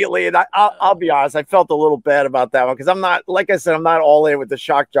immediately, and I'll be honest, I felt a little bad about that one because I'm not, like I said, I'm not all in with the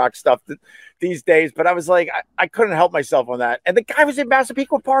shock jock stuff these days, but I was like, I couldn't help myself on that. And the guy was in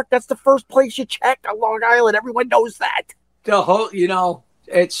Massapequa Park. That's the first place you check on Long Island. Everyone knows that. The whole,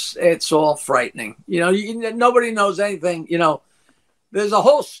 it's all frightening. Nobody knows anything. There's a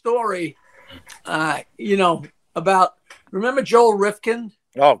whole story, about, remember Joel Rifkin?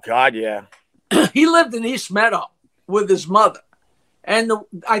 Oh God, yeah. He lived in East Meadow with his mother. And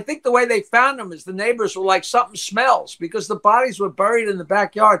I think the way they found him is the neighbors were like, something smells, because the bodies were buried in the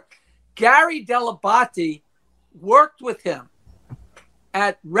backyard. Gary Delabate worked with him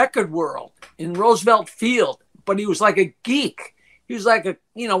at Record World in Roosevelt Field, but he was like a geek. He was like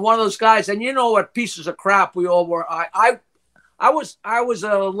one of those guys, and you know what pieces of crap we all were. I was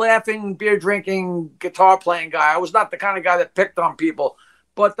a laughing, beer drinking, guitar playing guy. I was not the kind of guy that picked on people,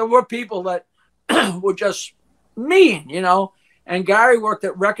 but there were people that were just mean, And Gary worked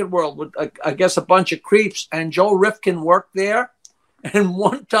at Record World with, I guess, a bunch of creeps, and Joe Rifkin worked there. And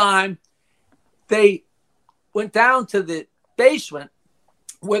one time they went down to the basement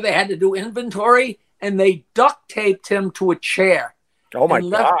where they had to do inventory, and they duct taped him to a chair. Oh, my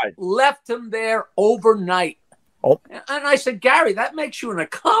God. Left him there overnight. Oh. And I said, Gary, that makes you an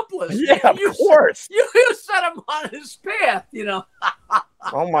accomplice. Yeah, of course. You set him on his path,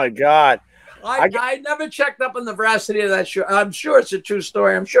 Oh, my God. I never checked up on the veracity of that show. I'm sure it's a true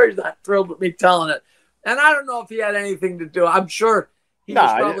story. I'm sure he's not thrilled with me telling it. And I don't know if he had anything to do. I'm sure he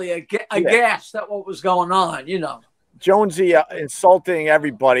was probably aghast at what was going on, Jonesy insulting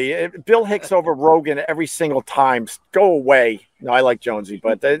everybody. Bill Hicks over Rogan every single time. Go away. No, I like Jonesy,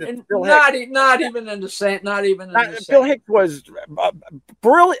 but Bill Hicks. Not even in the same. Bill Hicks was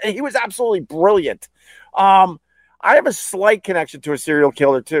brilliant. He was absolutely brilliant. I have a slight connection to a serial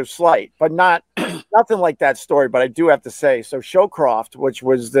killer too, slight, but not nothing like that story. But I do have to say, so Showcroft, which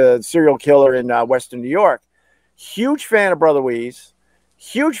was the serial killer in Western New York, huge fan of Brother Wease,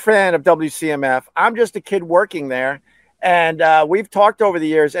 huge fan of WCMF. I'm just a kid working there. And we've talked over the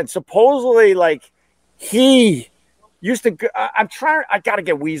years, and supposedly, like, he used to. I got to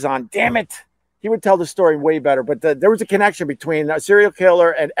get Wease on. Damn it, he would tell the story way better. But there was a connection between a serial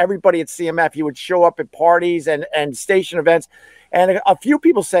killer and everybody at CMF. He would show up at parties and station events, and a few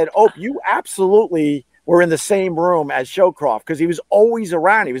people said, "Oh, you absolutely were in the same room as Showcroft," because he was always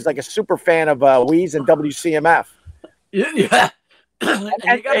around. He was like a super fan of Wease and WCMF. Yeah. And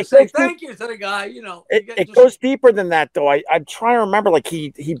you got to say thank you to the guy, It goes deeper than that, though. I'm trying to remember, like,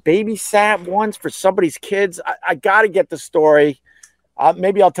 he babysat once for somebody's kids. I got to get the story.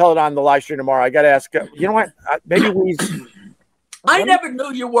 Maybe I'll tell it on the live stream tomorrow. I got to ask. You know what? Maybe Wease. I never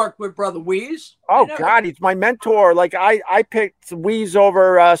knew you worked with Brother Wease. Oh, God, he's my mentor. Like, I picked Wease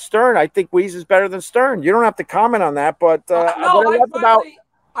over Stern. I think Wease is better than Stern. You don't have to comment on that, but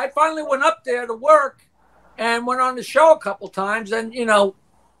I finally went up there to work and went on the show a couple times, and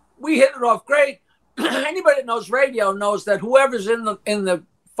we hit it off great. Anybody that knows radio knows that whoever's in the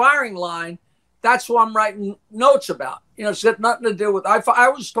firing line, that's who I'm writing notes about. It's got nothing to do with. I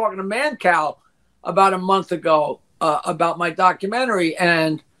was talking to Mancow about a month ago about my documentary,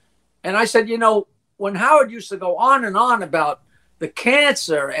 and I said, when Howard used to go on and on about the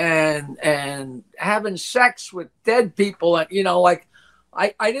cancer and having sex with dead people, and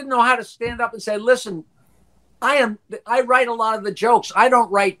I didn't know how to stand up and say, listen, I write a lot of the jokes. I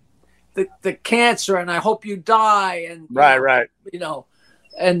don't write the cancer and I hope you die. And right.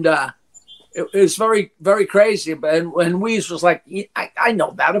 And it was very, very crazy. But when Wease was like, I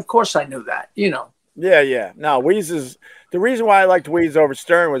know that. Of course I knew that, Yeah. No, Wease is the reason why I liked Wease over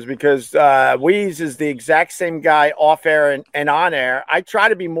Stern was because Wease is the exact same guy off air and on air. I try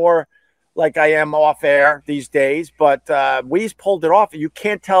to be more like I am off air these days, but Wease pulled it off. You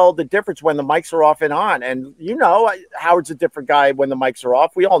can't tell the difference when the mics are off and on. And Howard's a different guy when the mics are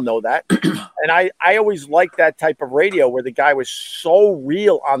off. We all know that. And I always liked that type of radio where the guy was so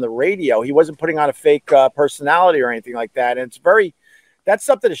real on the radio. He wasn't putting on a fake personality or anything like that. And that's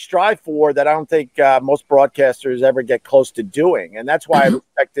something to strive for that I don't think most broadcasters ever get close to doing. And that's why I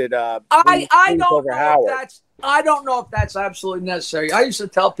respected I don't know if that's absolutely necessary. I used to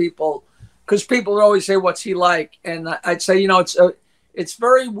tell people, because people would always say, "What's he like?" And I'd say, it's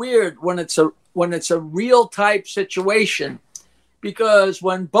very weird when it's a real type situation, because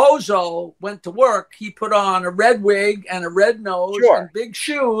when Bozo went to work, he put on a red wig and a red nose and big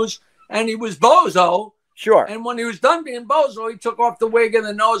shoes, and he was Bozo. Sure. And when he was done being Bozo, he took off the wig and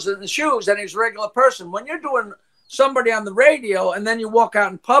the nose and the shoes, and he's a regular person. When you're doing somebody on the radio and then you walk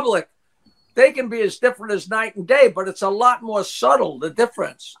out in public, they can be as different as night and day, but it's a lot more subtle, the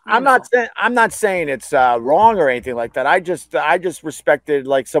difference. I'm not saying it's wrong or anything like that. I just respected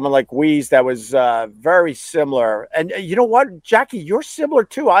like someone like Wease that was very similar. And you know what, Jackie, you're similar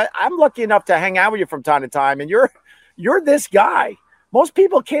too. I'm lucky enough to hang out with you from time to time, and you're this guy. Most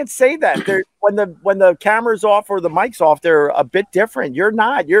people can't say that. When the camera's off or the mic's off, they're a bit different. You're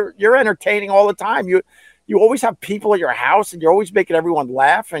not. You're entertaining all the time. You always have people at your house, and you're always making everyone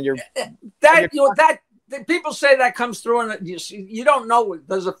laugh. And that people say that comes through, and you don't know.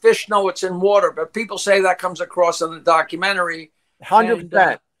 Does a fish know it's in water? But people say that comes across in the documentary.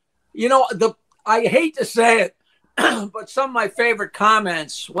 100%. You know, I hate to say it, but some of my favorite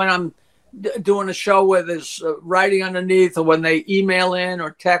comments when I'm doing a show where there's writing underneath, or when they email in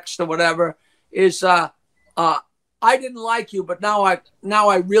or text or whatever, is I didn't like you, but now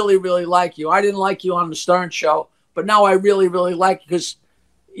I really, really like you. I didn't like you on the Stern Show, but now I really, really like you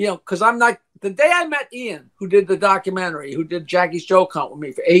because I'm not. The day I met Ian, who did the documentary, who did Jackie's Joke Hunt with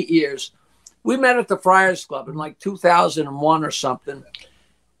me for 8 years, we met at the Friars Club in like 2001 or something.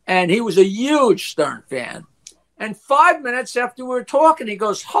 And he was a huge Stern fan. And 5 minutes after we were talking, he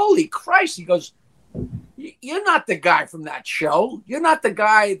goes, "Holy Christ." He goes, "You're not the guy from that show. You're not the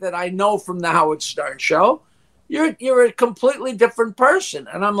guy that I know from the Howard Stern Show. You're a completely different person."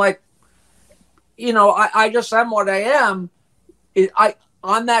 And I'm like, I just am what I am.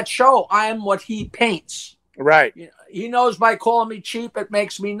 On that show, I am what he paints. Right. He knows by calling me cheap, it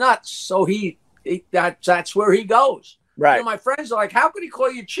makes me nuts. So that's where he goes. Right. My friends are like, "How could he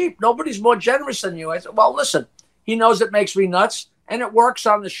call you cheap? Nobody's more generous than you." I said, "Well, listen, he knows it makes me nuts, and it works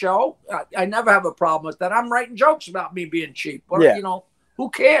on the show. I never have a problem with that. I'm writing jokes about me being cheap. But, who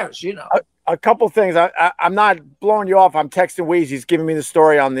cares, A couple things. I'm not blowing you off. I'm texting Weez. He's giving me the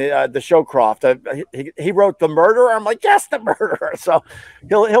story on the Showcroft. He wrote The Murderer. I'm like, yes, The Murderer. So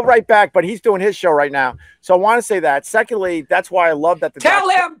he'll write back, but he's doing his show right now. So I want to say that. Secondly, that's why I love that. Tell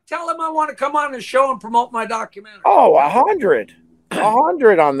him I want to come on the show and promote my documentary. Oh, 100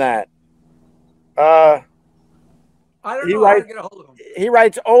 on that. I don't know how to get a hold of him. He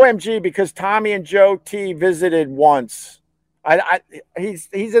writes, "OMG, because Tommy and Joe T visited once." He's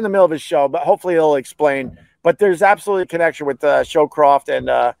in the middle of his show, but hopefully he'll explain. But there's absolutely a connection with Showcroft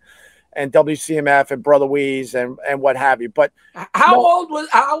and WCMF and Brother Weez and what have you. But how old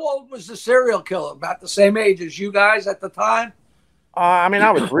was the serial killer? About the same age as you guys at the time? I mean, I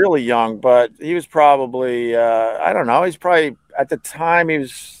was really young, but he was probably I don't know. He's probably at the time he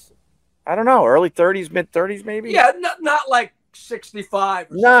was, I don't know, early 30s, mid 30s, maybe. Yeah, not like 65.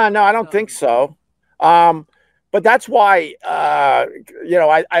 No, I don't think so. But that's why, I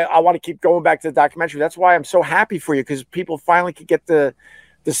want to keep going back to the documentary. That's why I'm so happy for you, because people finally could get to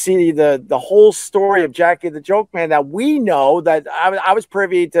see the whole story of Jackie the Joke Man that we know, that I was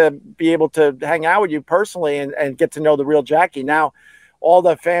privy to be able to hang out with you personally and get to know the real Jackie. Now, all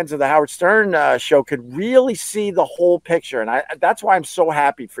the fans of the Howard Stern show could really see the whole picture. And that's why I'm so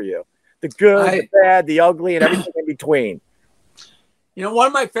happy for you. The good, the bad, the ugly, and everything in between. One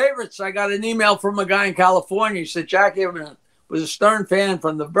of my favorites, I got an email from a guy in California. He said, "Jackie was a Stern fan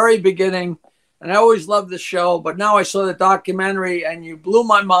from the very beginning, and I always loved the show, but now I saw the documentary, and you blew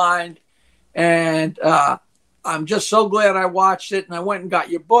my mind, and I'm just so glad I watched it, and I went and got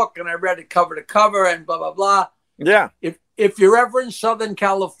your book, and I read it cover to cover, and blah, blah, blah." Yeah. If you're ever in Southern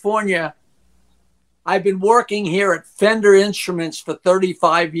California, I've been working here at Fender Instruments for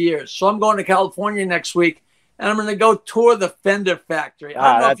 35 years, so I'm going to California next week. And I'm going to go tour the Fender factory.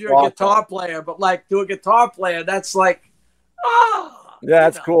 I don't know if you're a guitar player, but to a guitar player, that's like,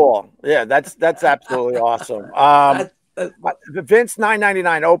 that's cool. Yeah, that's absolutely awesome. Vince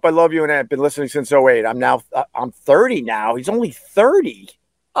 999. I love you, and I've been listening since 08. I'm 30 now. He's only 30.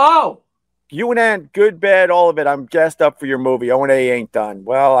 Oh. UNN, good, bad, all of it. I'm gassed up for your movie. O&A ain't done.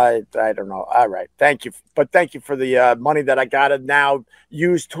 Well, I don't know. All right. Thank you. But thank you for the money that I got to now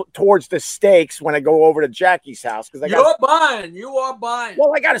use towards the steaks when I go over to Jackie's house. You are buying.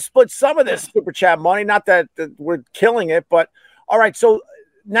 Well, I got to split some of this Super Chat money. Not that we're killing it, but all right. So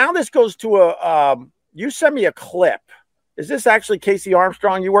now this goes to you sent me a clip. Is this actually Casey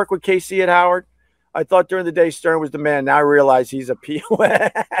Armstrong? You work with Casey at Howard? I thought during the day Stern was the man. Now I realize he's a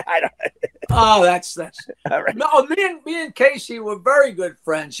POS. Oh, that's all right. No, me and Casey were very good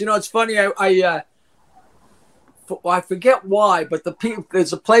friends. It's funny. I forget why, but there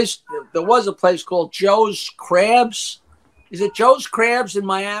was a place called Joe's Crabs. Is it Joe's Crabs in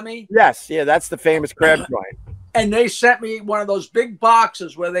Miami? Yes, yeah, that's the famous crab joint. And they sent me one of those big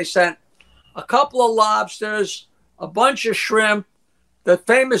boxes where they sent a couple of lobsters, a bunch of shrimp, the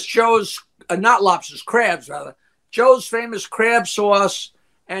famous Joe's. Not lobsters, crabs, rather. Joe's famous crab sauce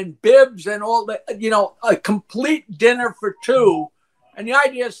and bibs and all that, a complete dinner for two. And the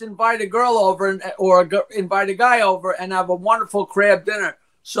idea is to invite a girl over or invite a guy over and have a wonderful crab dinner.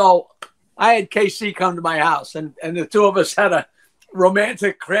 So I had KC come to my house and the two of us had a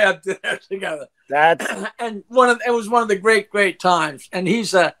romantic crab dinner together. It was one of the great times. And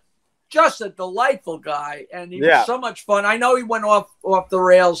he's just a delightful guy. And he was so much fun. I know he went off the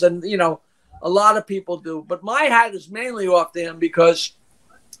rails and, a lot of people do, but my hat is mainly off to him because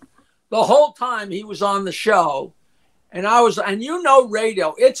the whole time he was on the show. And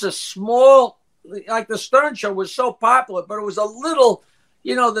radio, it's a small, like the Stern Show was so popular, but it was a little,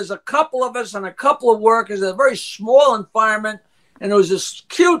 there's a couple of us and a couple of workers, a very small environment. And there was this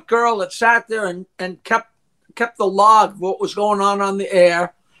cute girl that sat there and kept the log of what was going on the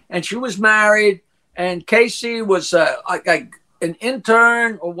air. And she was married, and Casey was like an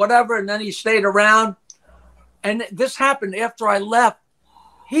intern or whatever, and then he stayed around. And this happened after I left.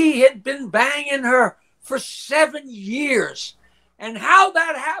 He had been banging her for 7 years. And how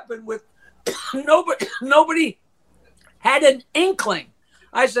that happened with nobody had an inkling.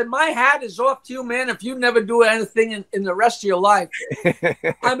 I said, my hat is off to you, man, if you never do anything in the rest of your life.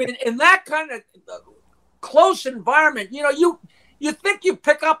 I mean, in that kind of close environment, you think you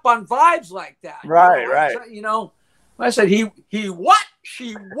pick up on vibes like that. Right. I said, he what?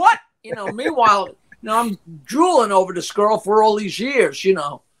 She what? Meanwhile, I'm drooling over this girl for all these years,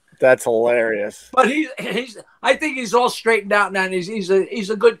 That's hilarious. But I think he's all straightened out now, and he's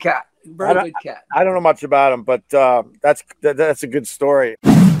a good cat. Very good cat. I don't know much about him, but that's a good story.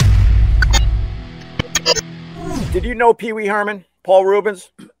 Did you know Pee Wee Herman, Paul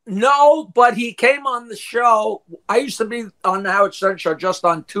Reubens? No, but he came on the show. I used to be on the Howard Stern Show just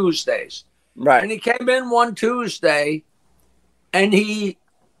on Tuesdays. Right. And he came in one Tuesday, and he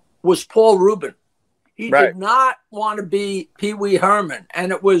was Paul Rubin. He did not want to be Pee Wee Herman,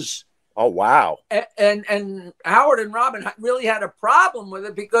 and it was. Oh wow! And Howard and Robin really had a problem with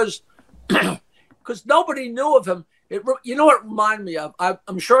it because nobody knew of him. You know what it reminded me of?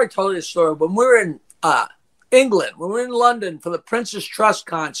 I'm sure I told you this story. When we were in England, when we were in London for the Prince's Trust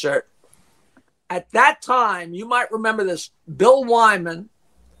concert, at that time, you might remember this, Bill Wyman,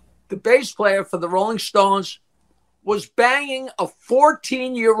 the bass player for the Rolling Stones, was banging a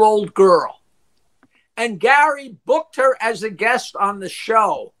 14-year-old girl. And Gary booked her as a guest on the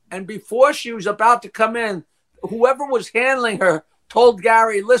show. And before she was about to come in, whoever was handling her told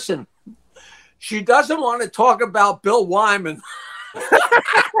Gary, listen, she doesn't want to talk about Bill Wyman.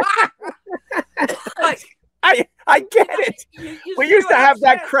 I get it. We used to have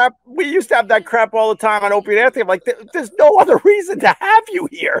that crap. We used to have that crap all the time on Opie and Anthony. I'm like, there's no other reason to have you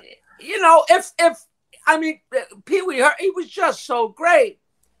here. Pee Wee, he was just so great.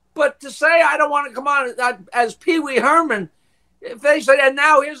 But to say I don't want to come on as Pee Wee Herman, if they say, and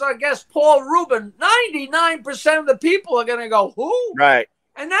now here's our guest, Paul Rubin, 99% of the people are going to go, who? Right.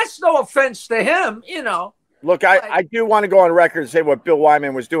 And that's no offense to him, Look, I do want to go on record and say what Bill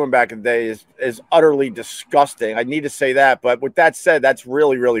Wyman was doing back in the day is utterly disgusting. I need to say that. But with that said, that's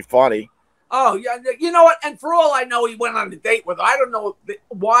really, really funny. Oh, yeah. You know what? And for all I know, he went on a date with her. I don't know the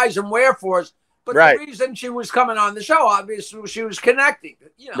whys and wherefores. But the reason she was coming on the show, obviously, she was connecting.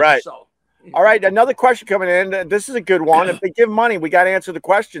 Right. So. All right, another question coming in. This is a good one. If they give money, we got to answer the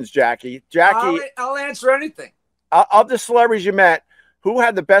questions, Jackie. I'll answer anything. Of the celebrities you met, who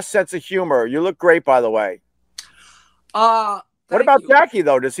had the best sense of humor? You look great, by the way. What about Jackie,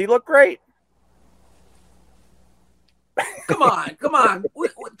 though? Does he look great? Come on.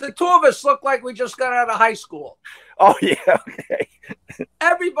 The two of us look like we just got out of high school. Oh, yeah, okay.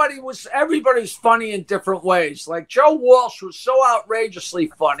 Everybody's funny in different ways. Like Joe Walsh was so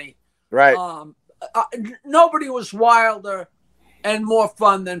outrageously funny. Right. Nobody was wilder and more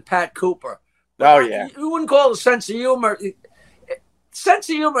fun than Pat Cooper. Oh, yeah. You wouldn't call it a sense of humor.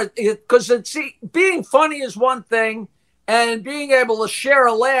 Because being funny is one thing, and being able to share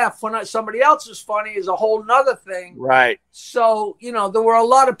a laugh when somebody else is funny is a whole nother thing. Right. So, there were a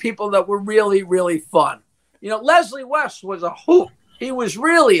lot of people that were really, really fun. Leslie West was a hoot. He was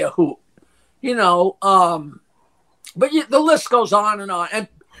really a hoot. But the list goes on. And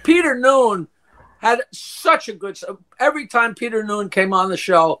Peter Noon had such a good... Every time Peter Noon came on the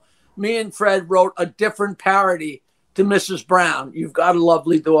show, me and Fred wrote a different parody to Mrs. Brown, You've Got a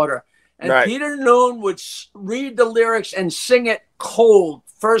Lovely Daughter. And Peter Noon would read the lyrics and sing it cold,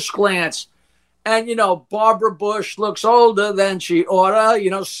 first glance. And, Barbara Bush looks older than she oughta,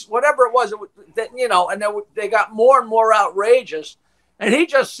 whatever it was, and they got more and more outrageous. And he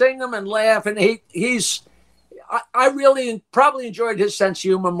just sing them and laugh. And I really probably enjoyed his sense of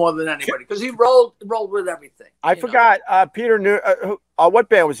humor more than anybody because he rolled with everything. I forgot, Peter Noon, what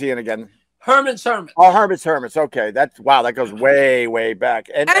band was he in again? Herman's Hermits. Oh, Herman's Hermits. Okay, that goes way, way back.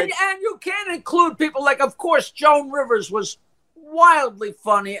 And you can't include people like, of course, Joan Rivers was wildly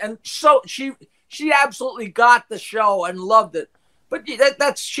funny, and so she absolutely got the show and loved it. But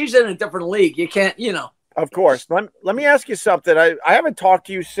she's in a different league. You can't, Of course. Let me ask you something. I haven't talked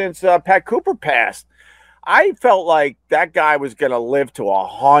to you since Pat Cooper passed. I felt like that guy was going to live to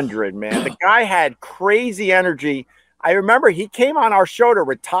 100, man. The guy had crazy energy. I remember he came on our show to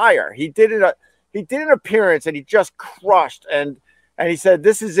retire. He did an appearance and he just crushed. And he said,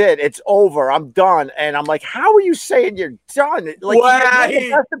 "This is it. It's over. I'm done." And I'm like, "How are you saying you're done?" Like, wow, he had the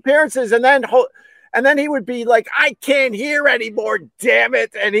best appearances, and then he would be like, "I can't hear anymore, damn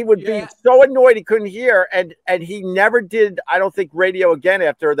it!" And he would be so annoyed he couldn't hear. And he never did, I don't think, radio again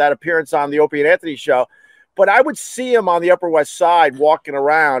after that appearance on the Opie and Anthony show. But I would see him on the Upper West Side walking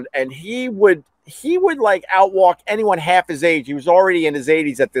around, and he would like outwalk anyone half his age. He was already in his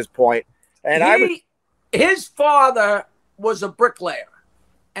 80s at this point. And his father was a bricklayer,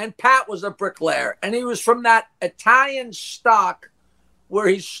 and Pat was a bricklayer, and he was from that Italian stock where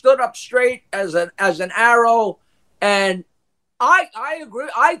he stood up straight as an arrow. And I agree.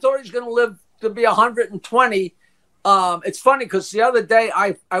 I thought he was going to live to be 120. It's funny because the other day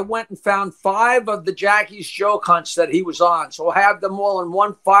I went and found 5 of the Jackie's joke hunts that he was on. So I have them all in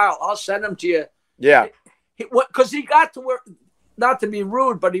one file. I'll send them to you. Yeah. Because he got to where, not to be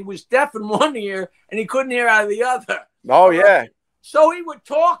rude, but he was deaf in one ear and he couldn't hear out of the other. Oh, yeah. So he would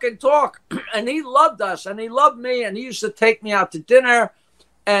talk and talk, and he loved us, and he loved me, and he used to take me out to dinner.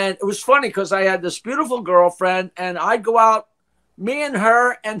 And it was funny because I had this beautiful girlfriend, and I'd go out, me and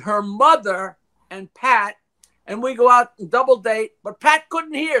her mother and Pat, and we go out and double date. But Pat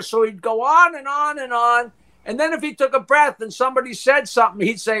couldn't hear, so he'd go on and on and on. And then if he took a breath and somebody said something,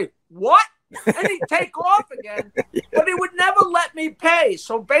 he'd say, "What?" And he'd take off again. But he would never let me pay.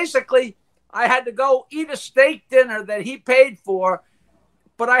 So basically, I had to go eat a steak dinner that he paid for,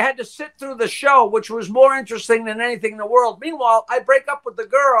 but I had to sit through the show, which was more interesting than anything in the world. Meanwhile, I break up with the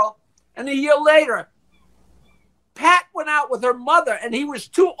girl, and a year later, Pat went out with her mother, and he was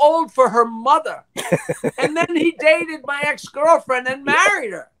too old for her mother. And then he dated my ex-girlfriend and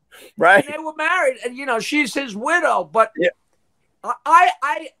married her. Right. And they were married, and, she's his widow. But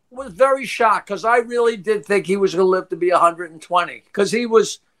I was very shocked because I really did think he was going to live to be 120 because he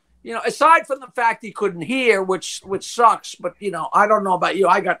was, aside from the fact he couldn't hear, which sucks. But, I don't know about you.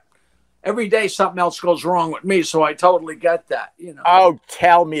 I got every day something else goes wrong with me. So I totally get that, Oh,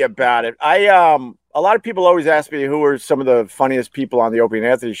 tell me about it. A lot of people always ask me who are some of the funniest people on the Opie and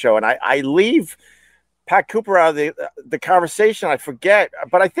Anthony show. And I leave Pat Cooper out of the conversation. I forget,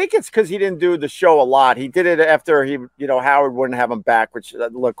 but I think it's because he didn't do the show a lot. He did it after Howard wouldn't have him back, which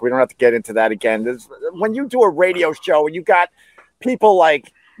look, we don't have to get into that again. When you do a radio show and you got people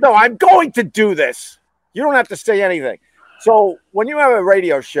like, "No, I'm going to do this," you don't have to say anything. So when you have a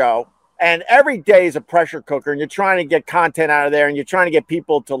radio show and every day is a pressure cooker and you're trying to get content out of there and you're trying to get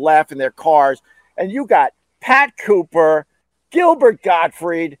people to laugh in their cars, and you got Pat Cooper, Gilbert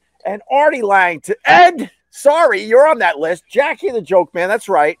Gottfried, and Artie Lang Ed, sorry, you're on that list. Jackie the Joke Man, that's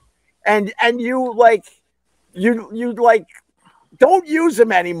right. And you don't use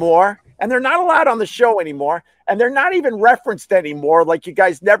them anymore, and they're not allowed on the show anymore, and they're not even referenced anymore, like you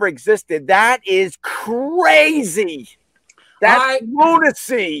guys never existed. That is crazy. That's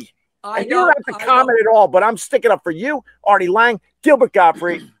lunacy. And you don't have to comment at all, but I'm sticking up for you, Artie Lang, Gilbert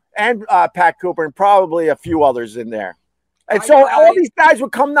Gottfried, and Pat Cooper, and probably a few others in there. And so all these guys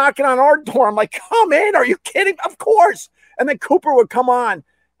would come knocking on our door. I'm like, "Come in. Are you kidding? Of course." And then Cooper would come on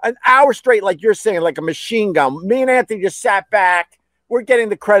an hour straight, like you're saying, like a machine gun. Me and Anthony just sat back. We're getting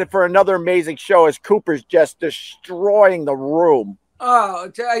the credit for another amazing show as Cooper's just destroying the room. Oh,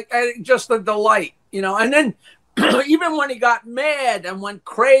 just a delight, And then even when he got mad and went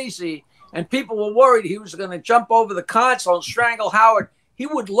crazy and people were worried he was going to jump over the console and strangle Howard, he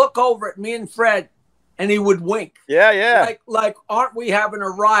would look over at me and Fred and he would wink. Yeah. Like, aren't we having a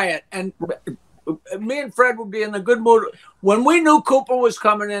riot? And me and Fred would be in a good mood. When we knew Cooper was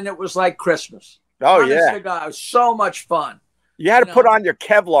coming in, it was like Christmas. Oh, Honest yeah. to God, it was so much fun. You had to put on your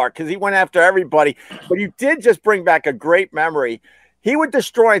Kevlar because he went after everybody. But you did just bring back a great memory. He would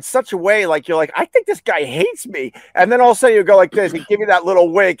destroy in such a way, like you're like, "I think this guy hates me." And then all of a sudden you go like this, he'd give you that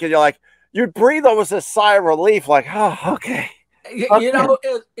little wink, and you're like, you'd breathe almost a sigh of relief, like, "Oh, okay."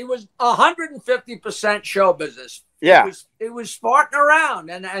 It was 150% show business. Yeah. It was farting around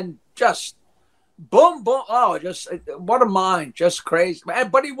and just boom, boom. Oh, just what a mind. Just crazy.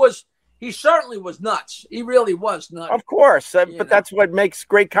 But he certainly was nuts. He really was nuts. Of course. But that's what makes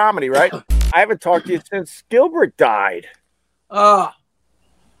great comedy, right? I haven't talked to you since Gilbert died.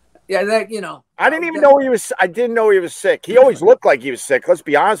 Yeah, I didn't even know he was. I didn't know he was sick. He always looked like he was sick. Let's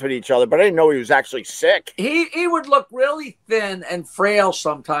be honest with each other. But I didn't know he was actually sick. He would look really thin and frail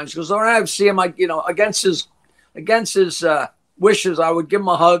sometimes because when I would see him, against his wishes, I would give him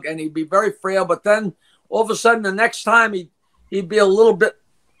a hug and he'd be very frail. But then all of a sudden, the next time he'd be a little bit,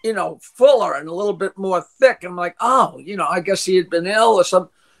 fuller and a little bit more thick. I'm like, oh, I guess he had been ill or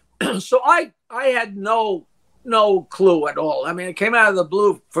something. So I had no no clue at all. I mean, it came out of the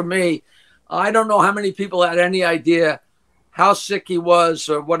blue for me. I don't know how many people had any idea how sick he was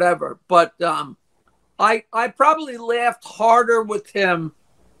or whatever, but I probably laughed harder with him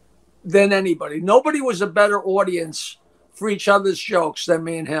than anybody. Nobody was a better audience for each other's jokes than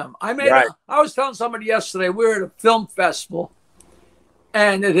me and him. I was telling somebody yesterday, we were at a film festival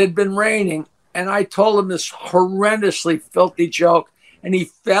and it had been raining, and I told him this horrendously filthy joke, and he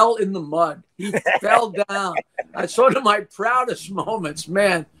fell in the mud. He fell down. It's one of my proudest moments,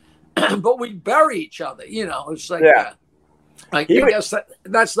 man. But we bury each other, you know. It's like, I guess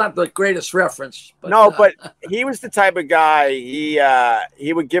that's not the greatest reference. But, no, but he was the type of guy,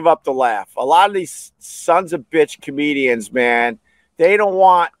 he would give up the laugh. A lot of these sons of bitch comedians, man, they don't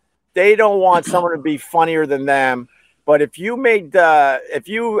want someone to be funnier than them. But if you made if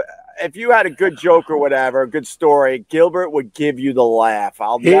you had a good joke or whatever, a good story, Gilbert would give you the laugh.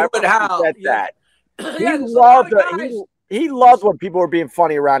 I'll never forget that. He loved when people were being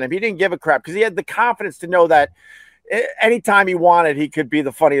funny around him. He didn't give a crap because he had the confidence to know that anytime he wanted, he could be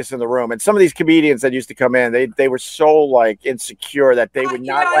the funniest in the room. And some of these comedians that used to come in, they were so like insecure that they would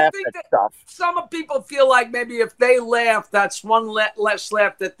not laugh at stuff. Some people feel like maybe if they laugh, that's one less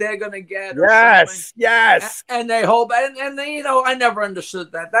laugh that they're going to get. Yes. And they hope, and they, you know, I never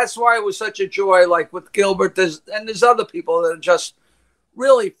understood that. That's why it was such a joy. Like with Gilbert, there's other people that are just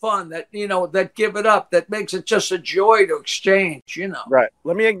really fun, that, you know, that give it up, that makes it just a joy to exchange, you know. Right.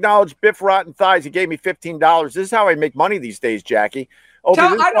 Let me acknowledge Biff Rotten Thighs. He gave me $15. This is how I make money these days, Jackie.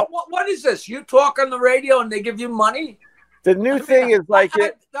 What is this? You talk on the radio and they give you money? The new thing is like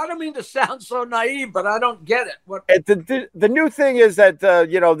I don't mean to sound so naive, but I don't get it. The new thing is that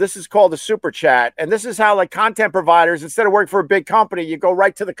you know, this is called a super chat, and this is how like content providers, instead of working for a big company, you go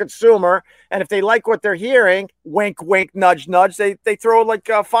right to the consumer, and if they like what they're hearing, wink, wink, nudge, nudge, they throw like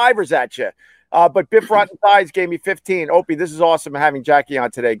fivers at you. But Biff Rotten Thighs gave me 15. Opie, this is awesome having Jackie on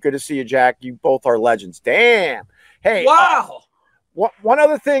today. Good to see you, Jack. You both are legends. Damn. Hey. Wow. One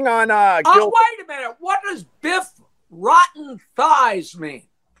other thing on wait a minute. What does Biff Rotten Thighs mean?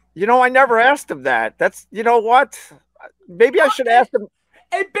 You know, I never asked him that. That's, you know what? Maybe I should ask him.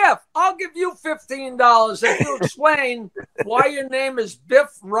 Hey, Biff, I'll give you $15 if you explain why your name is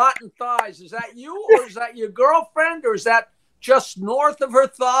Biff Rotten Thighs. Is that you, or is that your girlfriend, or is that just north of her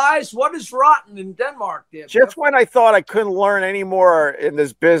thighs? What is rotten in Denmark, dear? Just when I thought I couldn't learn any more in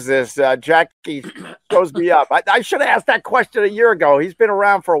this business, Jackie shows me up. I should have asked that question a year ago. He's been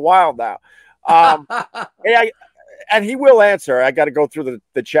around for a while now. And he will answer. I got to go through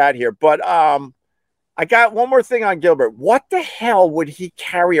the chat here. But I got one more thing on Gilbert. What the hell would he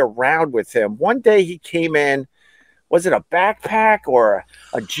carry around with him? One day he came in, was it a backpack or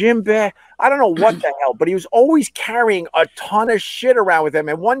a gym bag? I don't know what the hell, but he was always carrying a ton of shit around with him.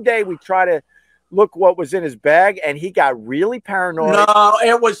 And one day we tried to look what was in his bag, and he got really paranoid. No,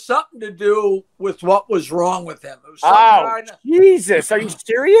 it was something to do with what was wrong with him. It was Jesus. Are you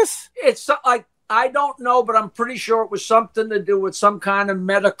serious? It's like, I don't know, but I'm pretty sure it was something to do with some kind of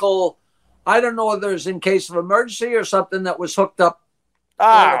medical. I don't know whether it was in case of emergency or something that was hooked up.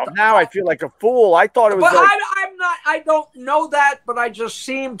 Oh, now I feel like a fool. I thought it was. But I don't know that, but I just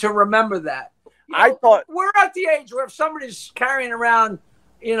seem to remember that. You know, I thought we're at the age where if somebody's carrying around,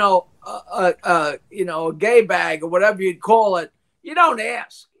 you know, a gay bag or whatever you'd call it, you don't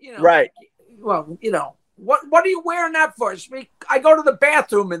ask. You know, right? Well, you know. What are you wearing that for? I go to the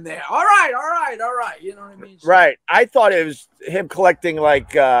bathroom in there. All right. You know what I mean? Right. I thought it was him collecting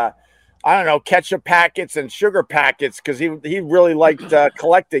like I don't know, ketchup packets and sugar packets, because he really liked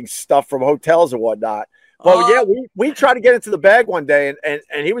collecting stuff from hotels and whatnot. But yeah, we tried to get into the bag one day,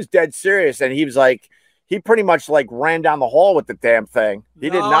 and he was dead serious, and he was like, he pretty much like ran down the hall with the damn thing.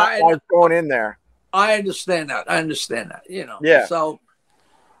 He did not want going in there. I understand that. You know. Yeah. So.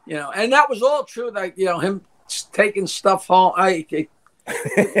 You know, and that was all true. Like, you know, him taking stuff home.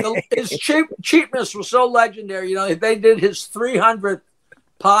 His cheapness was so legendary. You know, they did his 300th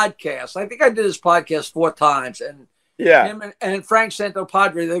podcast. I think I did his podcast 4 times, and him and Frank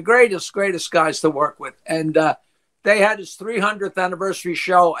Santopadre, the greatest guys to work with. And they had his 300th anniversary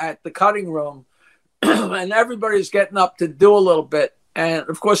show at the Cutting Room, and everybody's getting up to do a little bit. And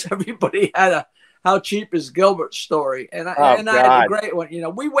of course, everybody had a "How cheap is Gilbert" story, and I had a great one. You know,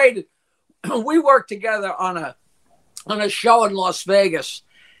 we worked together on a show in Las Vegas,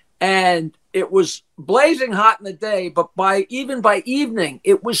 and it was blazing hot in the day, but by evening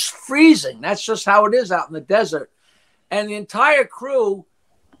it was freezing. That's just how it is out in the desert. And the entire crew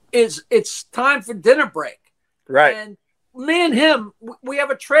it's time for dinner break, right? And me and him, we have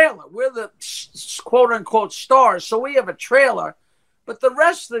a trailer. We're the quote unquote stars, so we have a trailer. But the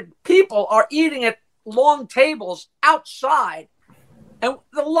rest of the people are eating at long tables outside, and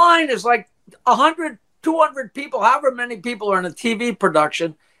the line is like 100, 200 people, however many people are in a TV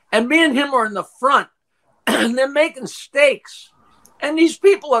production, and me and him are in the front, and they're making steaks. And these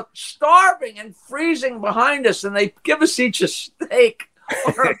people are starving and freezing behind us, and they give us each a steak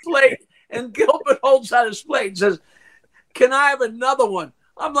or a plate. And Gilbert holds out his plate and says, "Can I have another one?"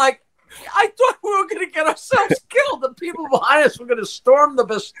 I'm like, I thought we were going to get ourselves killed. The people behind us were going to storm the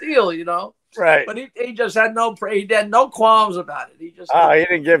Bastille, you know? Right. But he just had he had no qualms about it. He he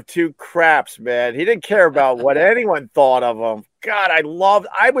didn't give two craps, man. He didn't care about what anyone thought of him. God,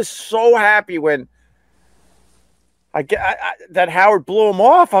 I was so happy when that Howard blew him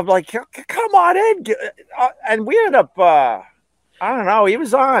off. I'm like, come on in. And we ended up, I don't know. He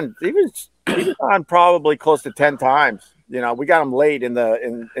was on probably close to 10 times. You know, we got him late in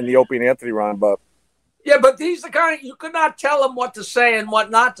the Opie and Anthony run, but yeah, but these are kind of, you could not tell him what to say and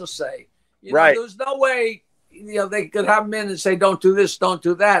what not to say. You know, right. There's no way, you know, they could have him in and say, "Don't do this, don't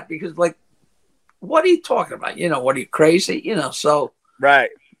do that," because like, what are you talking about? You know, what are you, crazy? You know, so right.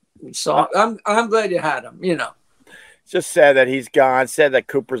 So I'm glad you had him. You know, just said that he's gone. Said that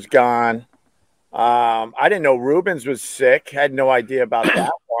Cooper's gone. I didn't know Rubens was sick. Had no idea about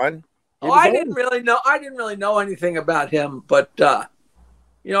that one. I didn't really know anything about him, but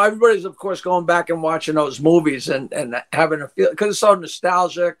you know, everybody's of course going back and watching those movies and having a feel because it's so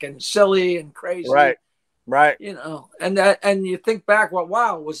nostalgic and silly and crazy. Right. You know, and you think back, well,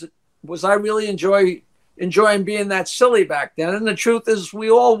 wow, was I really enjoying being that silly back then? And the truth is,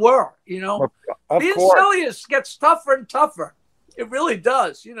 we all were. You know, being silly gets tougher and tougher. It really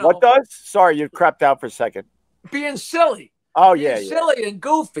does. You know what does? Sorry, you crapped out for a second. Being silly. Oh yeah, silly and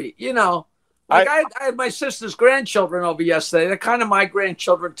goofy. You know, like I had my sister's grandchildren over yesterday. They're kind of my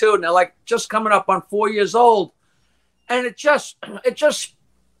grandchildren too, and they're like just coming up on 4 years old, and it just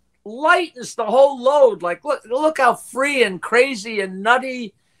lightens the whole load. Like look how free and crazy and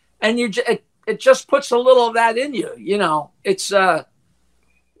nutty, and it just puts a little of that in you. You know, it's you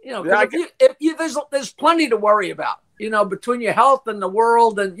know, there's plenty to worry about. You know, between your health and the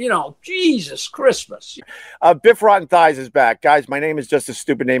world and, you know, Jesus Christmas. Biff Rotten Thighs is back. Guys, my name is just a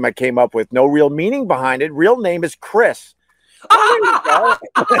stupid name I came up with. No real meaning behind it. Real name is Chris. That's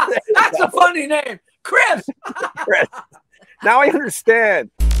a funny name. Chris. Chris. Now I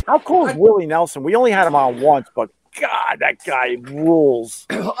understand. How cool is Willie Nelson? We only had him on once, but God, that guy rules.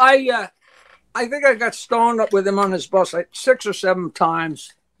 I think I got stoned up with him on his bus like 6 or 7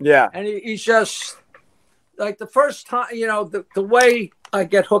 times. Yeah. And he's just... like the first time, you know, the way I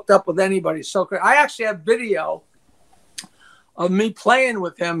get hooked up with anybody is so great. I actually have video of me playing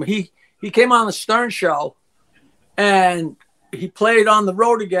with him. He came on the Stern Show and he played On the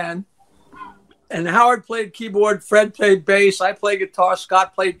Road Again. And Howard played keyboard, Fred played bass, I played guitar,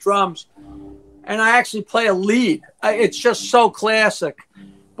 Scott played drums. And I actually play a lead. It's just so classic.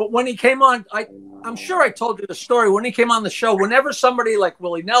 But when he came on, I'm sure I told you the story. When he came on the show, whenever somebody like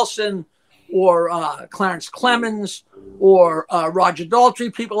Willie Nelson or Clarence Clemens or Roger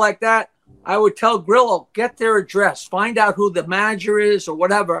Daltrey, people like that, I would tell Grillo, get their address, find out who the manager is or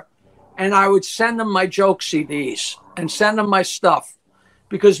whatever, and I would send them my joke CDs and send them my stuff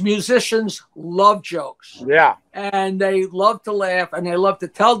because musicians love jokes. Yeah. And they love to laugh and they love to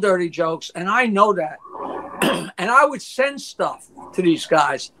tell dirty jokes, and I know that. And I would send stuff to these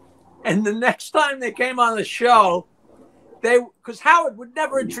guys. And the next time they came on the show, because Howard would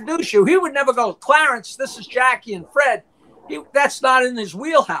never introduce you. He would never go, "Clarence, this is Jackie and Fred." That's not in his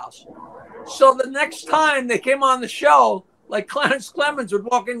wheelhouse. So the next time they came on the show, like Clarence Clemens would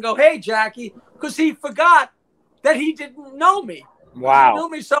walk in and go, "Hey, Jackie," because he forgot that he didn't know me. Wow. He knew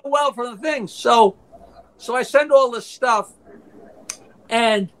me so well from the thing. So I send all this stuff,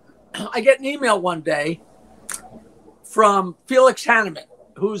 and I get an email one day from Felix Hanneman,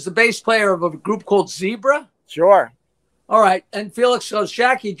 who's the bass player of a group called Zebra. Sure. All right. And Felix goes,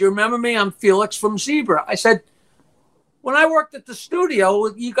 "Jackie, do you remember me? I'm Felix from Zebra." I said, "When I worked at the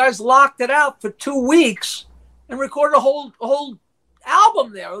studio, you guys locked it out for 2 weeks and recorded a whole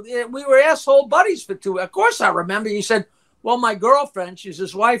album there. We were asshole buddies for 2 weeks." Of course I remember. He said, "Well, my girlfriend," she's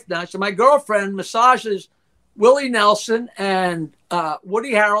his wife now, so my girlfriend massages Willie Nelson and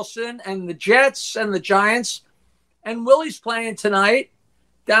Woody Harrelson and the Jets and the Giants. And Willie's playing tonight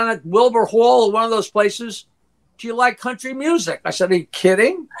down at Wilbur Hall or one of those places. Do you like country music?" I said, "Are you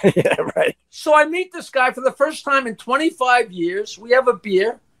kidding?" Yeah, right. So I meet this guy for the first time in 25 years. We have a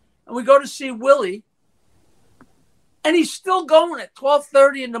beer and we go to see Willie. And he's still going at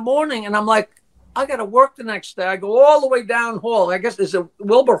 12:30 in the morning. And I'm like, I got to work the next day. I go all the way down hall. I guess there's a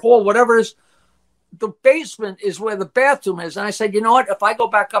Wilbur Hall, whatever it is. The basement is where the bathroom is. And I said, you know what? If I go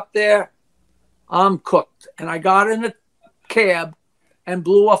back up there, I'm cooked. And I got in a cab and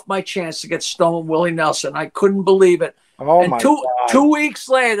blew off my chance to get stoned Willie Nelson. I couldn't believe it. Oh, and my God. 2 weeks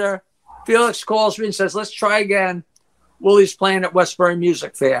later, Felix calls me and says, let's try again. Willie's playing at Westbury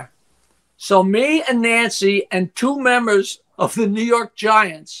Music Fair. So me and Nancy and 2 members of the New York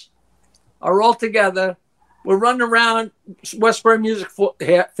Giants are all together. We're running around Westbury Music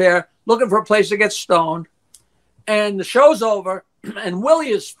Fair looking for a place to get stoned. And the show's over. And Willie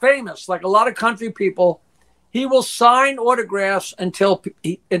is famous, like a lot of country people. He will sign autographs until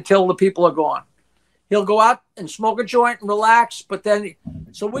the people are gone. He'll go out and smoke a joint and relax. But then,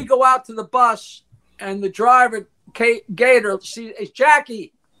 so we go out to the bus, and the driver, Gator, sees, hey,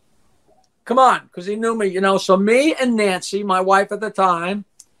 Jackie, come on, because he knew me, you know. So me and Nancy, my wife at the time,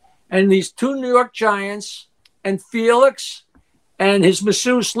 and these 2 New York Giants, and Felix and his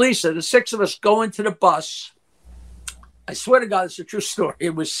masseuse, Lisa, the 6 of us go into the bus. I swear to God, it's a true story.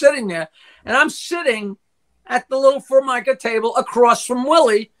 It was sitting there, and I'm sitting at the little Formica table across from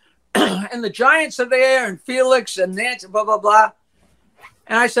Willie, and the Giants are there, and Felix and Nancy, blah, blah, blah.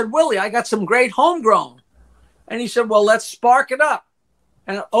 And I said, Willie, I got some great homegrown. And he said, well, let's spark it up.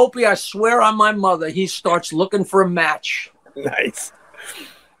 And Opie, I swear on my mother, he starts looking for a match. Nice.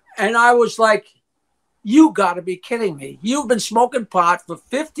 And I was like, you got to be kidding me. You've been smoking pot for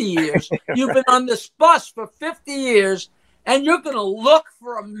 50 years. You've been on this bus for 50 years, and you're going to look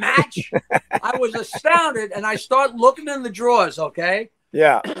for a match? I was astounded, and I start looking in the drawers, okay?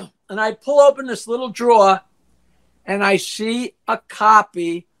 Yeah. And I pull open this little drawer, and I see a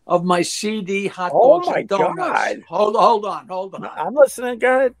copy of my CD, Hot Dogs and Donuts. God. Hold on. I'm listening.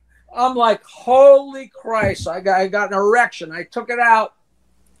 Go ahead. I'm like, holy Christ. I got an erection. I took it out.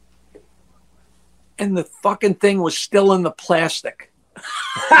 And the fucking thing was still in the plastic.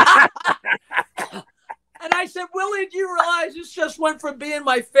 And I said, Willie, do you realize this just went from being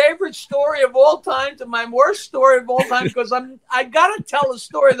my favorite story of all time to my worst story of all time? Because I got to tell the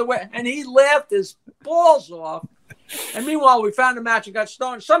story the way. And he laughed his balls off. And meanwhile, we found a match and got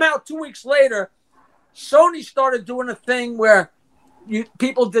stoned. Somehow, 2 weeks later, Sony started doing a thing where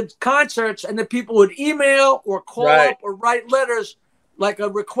people did concerts, and the people would email or call up or write letters, like a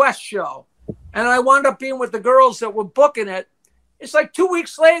request show. And I wound up being with the girls that were booking it. It's like 2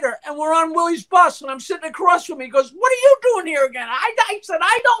 weeks later, and we're on Willie's bus, and I'm sitting across from him. He goes, what are you doing here again? I said,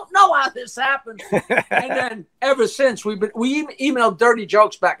 I don't know how this happened. And then ever since, we emailed dirty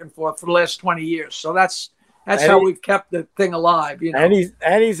jokes back and forth for the last 20 years. So that's how we've kept the thing alive. You know?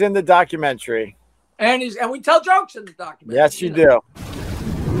 And he's in the documentary. And we tell jokes in the documentary. Yes, you do.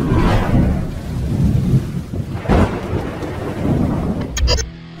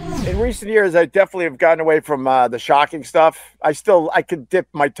 In recent years, I definitely have gotten away from the shocking stuff. I could dip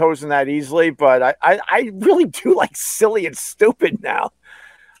my toes in that easily, but I really do like silly and stupid now.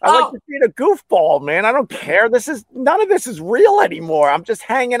 I like to be a goofball, man. I don't care. None of this is real anymore. I'm just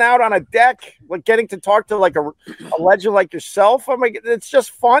hanging out on a deck, like getting to talk to like a legend like yourself. I'm like, it's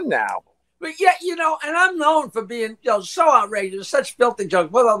just fun now. But yeah, you know, and I'm known for being, so outrageous, such filthy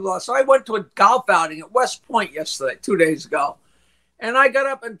jokes, blah, blah, blah. So I went to a golf outing at West Point yesterday, 2 days ago. And I got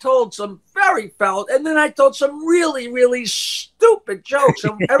up and told some very foul, and then I told some really, really stupid jokes.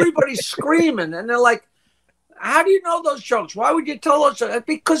 And everybody's screaming, and they're like, how do you know those jokes? Why would you tell those jokes?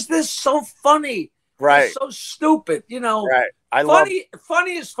 Because they're so funny. Right. They're so stupid, you know. Right.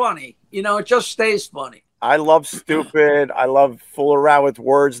 Funny is funny. You know, it just stays funny. I love stupid. I love fooling around with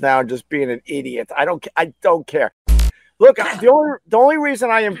words now and just being an idiot. I don't care. Look, the only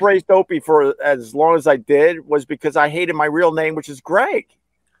reason I embraced Opie for as long as I did was because I hated my real name, which is Greg.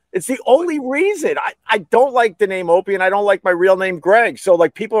 It's the only reason. I don't like the name Opie, and I don't like my real name, Greg. So,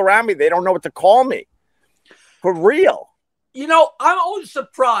 like, people around me, they don't know what to call me. For real. You know, I'm always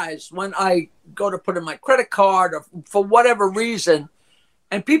surprised when I go to put in my credit card or for whatever reason,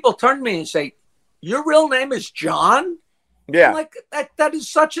 and people turn to me and say, your real name is John? Yeah. I'm like, that is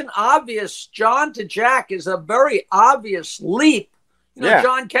such an obvious, John to Jack is a very obvious leap. You know, Yeah.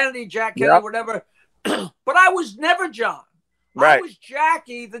 John Kennedy, Jack Kennedy, whatever. But I was never John. Right. I was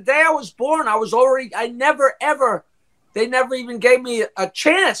Jackie. The day I was born, they never even gave me a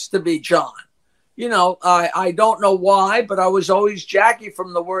chance to be John. You know, I don't know why, but I was always Jackie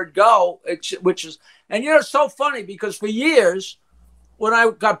from the word go, which is, and you know, it's so funny because for years, when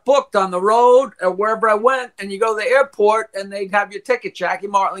I got booked on the road or wherever I went, and you go to the airport and they'd have your ticket, Jackie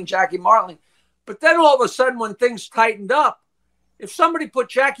Martling, Jackie Martling. But then all of a sudden, when things tightened up, if somebody put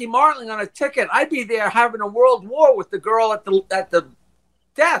Jackie Martling on a ticket, I'd be there having a world war with the girl at the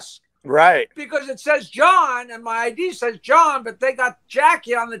desk. Right. Because it says John and my ID says John, but they got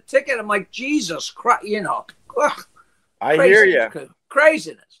Jackie on the ticket. I'm like, Jesus Christ, you know. Ugh. I hear you.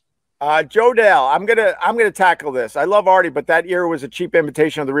 Craziness. Joe Dale, I'm gonna tackle this. I love Artie, but that era was a cheap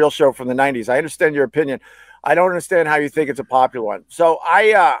imitation of the real show from the '90s. I understand your opinion. I don't understand how you think it's a popular one. So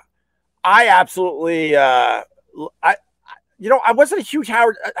I absolutely, I wasn't a huge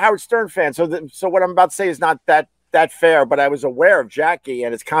Howard Stern fan. So what I'm about to say is not that fair, but I was aware of Jackie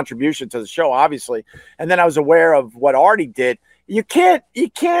and his contribution to the show, obviously, and then I was aware of what Artie did. You can't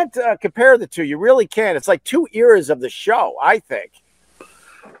compare the two. You really can't. It's like two eras of the show, I think.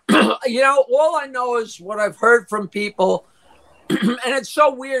 All I know is what I've heard from people, and it's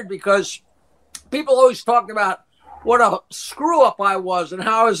so weird because people always talk about what a screw up I was and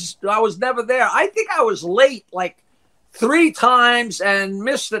how I was never there. I think I was late like 3 times and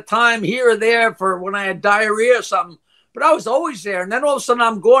missed a time here or there for when I had diarrhea or something, but I was always there. And then all of a sudden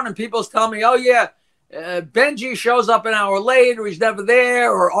I'm going and people's telling me, oh yeah, Benji shows up an hour late, or he's never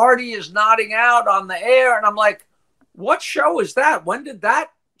there, or Artie is nodding out on the air. And I'm like, what show is that? When did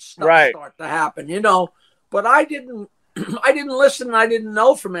that stuff start to happen? But I didn't listen, and I didn't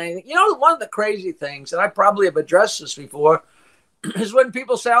know from anything. One of the crazy things, and I probably have addressed this before, is when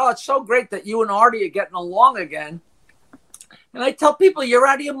people say, oh, it's so great that you and Artie are getting along again. And I tell people, you're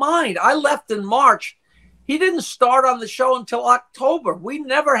out of your mind. I left in March. He didn't start on the show until October. We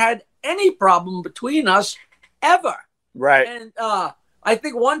never had any problem between us ever. Right. And I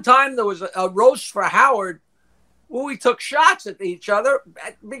think one time there was a roast for Howard where we took shots at each other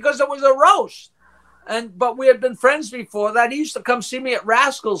because it was a roast. But we had been friends before that. He used to come see me at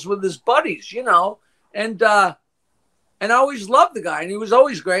Rascals with his buddies, and I always loved the guy, and he was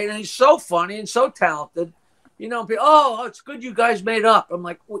always great, and he's so funny and so talented. Oh, it's good you guys made up. I'm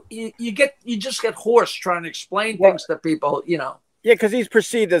like, well, you just get hoarse trying to explain things to people, Yeah, because he's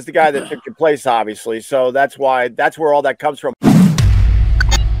perceived as the guy that took your place, obviously. So that's where all that comes from.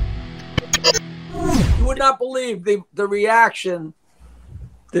 You would not believe the reaction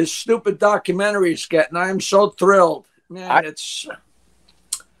this stupid documentary is getting. I am so thrilled, man. It's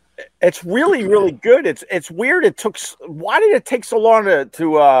really, really good. It's weird. Why did it take so long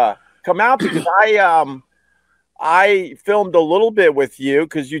to come out? Because I filmed a little bit with you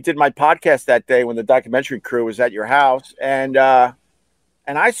because you did my podcast that day when the documentary crew was at your house, and I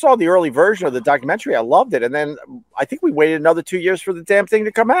saw the early version of the documentary. I loved it, and then I think we waited another 2 years for the damn thing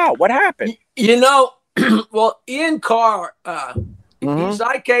to come out. What happened? Well, Ian Carr, he's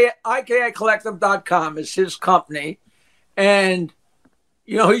IKAcollective.com is his company, and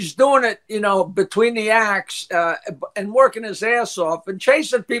he's doing it, between the acts and working his ass off and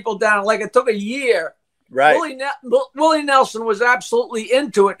chasing people down. Like, it took a year. Right. Willie Nelson was absolutely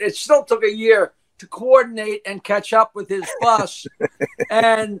into it. It still took a year to coordinate and catch up with his bus.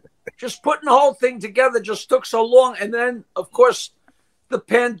 And just putting the whole thing together just took so long. And then, of course, the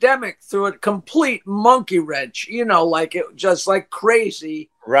pandemic threw a complete monkey wrench, like it just like crazy.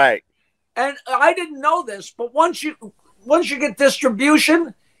 Right. And I didn't know this, but once you get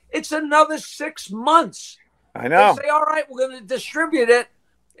distribution, it's another 6 months. I know. They say, all right, we're going to distribute it.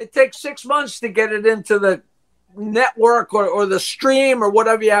 It takes 6 months to get it into the network or the stream or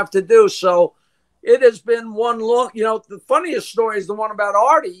whatever you have to do. So it has been one long, the funniest story is the one about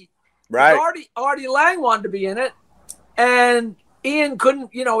Artie. Right. Artie Lang wanted to be in it, and Ian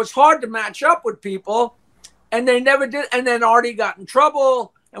couldn't, it's hard to match up with people, and they never did. And then Artie got in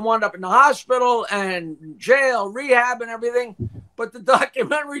trouble and wound up in the hospital and jail, rehab and everything. But the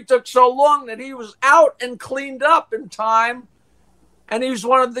documentary took so long that he was out and cleaned up in time. And he was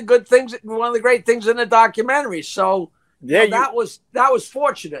one of the great things in the documentary. So yeah, that was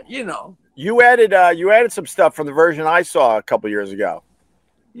fortunate, You added some stuff from the version I saw a couple years ago.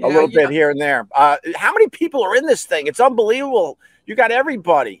 A little bit here and there. How many people are in this thing? It's unbelievable. You got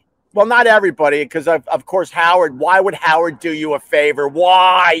everybody. Well, not everybody, because of course Howard. Why would Howard do you a favor?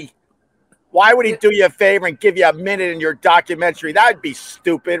 Why? Why would he do you a favor and give you a minute in your documentary? That'd be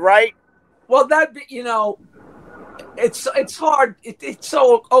stupid, right? Well, that'd be, it's hard. It's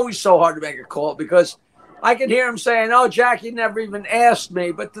always so hard to make a call because I can hear him saying, "Oh, Jackie never even asked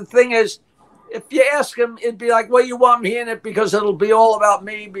me." But the thing is, if you ask him, it'd be like, "Well, you want me in it because it'll be all about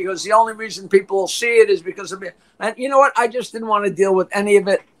me because the only reason people will see it is because of me." And you know what? I just didn't want to deal with any of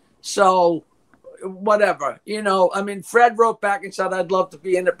it. So whatever, Fred wrote back and said, "I'd love to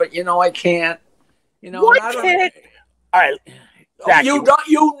be in it, but I can't." Why can't? All right. Jackie,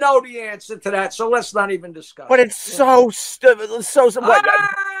 you know the answer to that, so let's not even discuss. But it's so stupid. So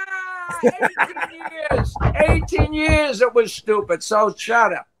 18 years it was stupid. So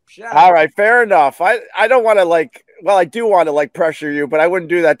shut up. All right, fair enough. I don't want to I do want to pressure you, but I wouldn't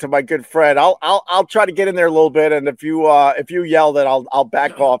do that to my good friend. I'll try to get in there a little bit, and if you yell, then I'll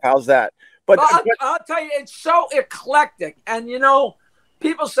back off. How's that? But I'll tell you, it's so eclectic, and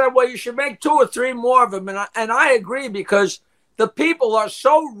people said, well, you should make 2 or 3 more of them. And I agree, because the people are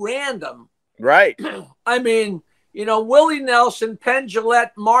so random. Right. I mean, you know, Willie Nelson, Penn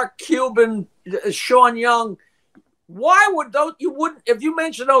Jillette, Mark Cuban, Sean Young. Why would if you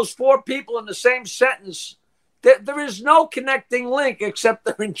mention those 4 people in the same sentence, there is no connecting link except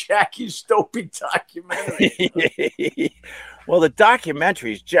they're in Jackie's dopey documentary. Well, the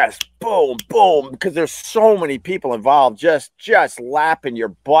documentary is just boom, boom, because there's so many people involved just lapping your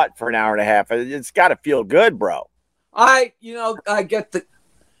butt for an hour and a half. It's got to feel good, bro. I get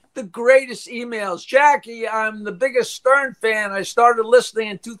the greatest emails. Jackie, I'm the biggest Stern fan. I started listening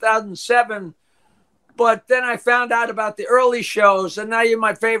in 2007, but then I found out about the early shows, and now you're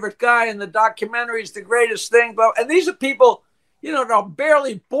my favorite guy, and the documentary is the greatest thing. And these are people, you know, that are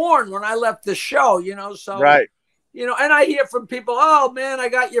barely born when I left the show, you know, so. Right. You know, and I hear from people, oh, man, I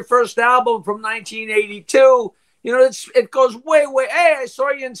got your first album from 1982. You know, it goes way, way. Hey, I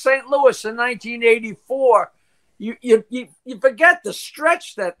saw you in St. Louis in 1984. You forget the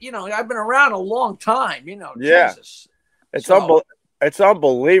stretch that, you know, I've been around a long time, you know. Yeah. Jesus. It's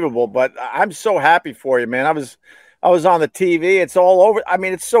unbelievable, but I'm so happy for you, man. I was on the TV. It's all over. I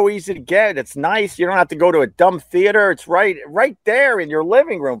mean, it's so easy to get. It's nice. You don't have to go to a dumb theater. It's right there in your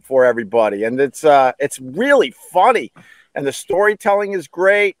living room for everybody. And it's really funny. And the storytelling is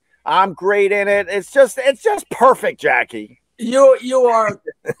great. I'm great in it. It's just perfect, Jackie. You are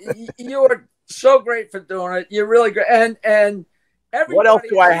so great for doing it. You're really great. And everybody. What else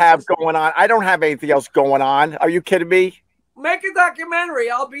do I have going on? I don't have anything else going on. Are you kidding me? Make a documentary.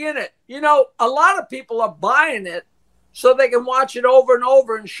 I'll be in it. You know, a lot of people are buying it so they can watch it over and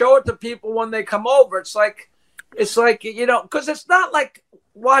over and show it to people when they come over. It's like, you know, because it's not like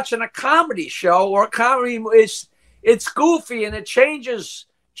watching a comedy show or a comedy. It's goofy, and it changes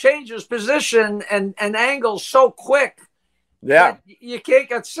position and angles so quick. Yeah. You can't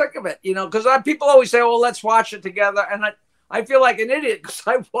get sick of it, you know, because people always say, well, let's watch it together. And I feel like an idiot because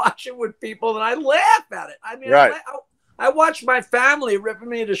I watch it with people and I laugh at it. I mean, right. I watch my family ripping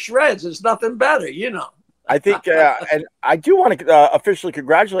me to shreds. It's nothing better, you know. I think, and I do want to officially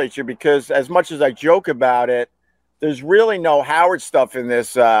congratulate you, because as much as I joke about it, there's really no Howard stuff in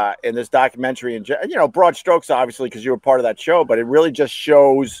this documentary. And, you know, broad strokes, obviously, because you were part of that show, but it really just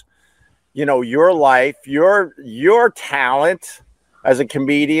shows, you know, your life, your talent as a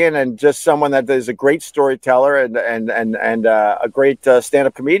comedian, and just someone that is a great storyteller and a great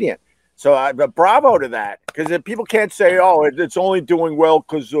stand-up comedian. So bravo to that, because people can't say, oh, it's only doing well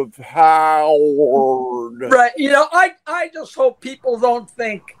because of Howard. Right. You know, I just hope people don't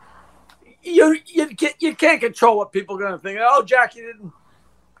think you can't control what people are going to think. Oh, Jackie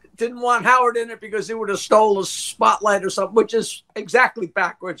didn't want Howard in it because he would have stole the spotlight or something, which is exactly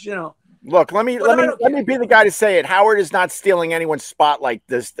backwards, you know. Look, let me be the guy to say it. Howard is not stealing anyone's spotlight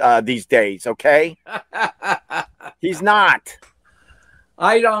these days, okay? He's not.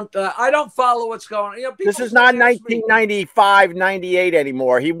 I don't follow what's going on. You know, this is not 1995, 98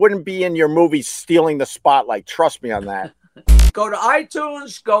 anymore. He wouldn't be in your movie stealing the spotlight. Trust me on that. Go to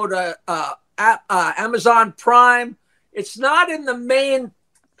iTunes, go to Amazon Prime. It's not in the main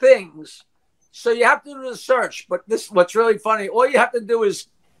things, so you have to do the search. But what's really funny, all you have to do is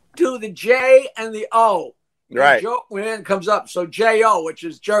do the J and the O. Right. When it comes up. So J-O, which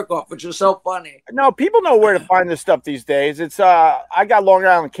is jerk off, which is so funny. No, people know where to find this stuff these days. It's I got Long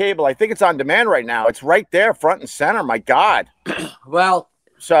Island cable. I think it's on demand right now. It's right there, front and center. My God. Well,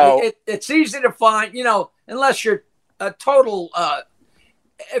 so it's easy to find, you know, unless you're a total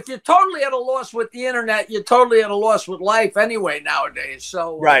if you're totally at a loss with the internet, you're totally at a loss with life anyway nowadays.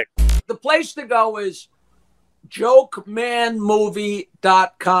 So right. The place to go is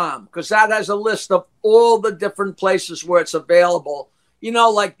jokemanmovie.com, because that has a list of all the different places where it's available. You know,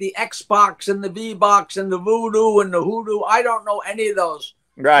 like the Xbox and the V-Box and the Voodoo and the Hoodoo. I don't know any of those.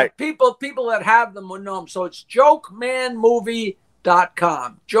 Right. But people that have them would know them. So it's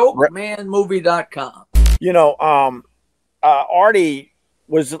jokemanmovie.com. Jokemanmovie.com. You know, Artie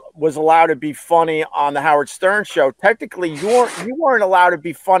was allowed to be funny on the Howard Stern show. Technically, you weren't allowed to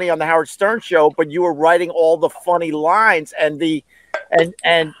be funny on the Howard Stern show, but you were writing all the funny lines, and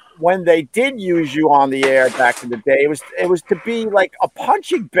when they did use you on the air back in the day, it was to be like a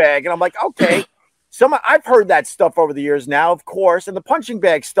punching bag. And I'm like, okay, I've heard that stuff over the years now, of course, and the punching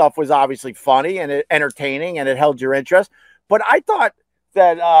bag stuff was obviously funny and entertaining, and it held your interest. But I thought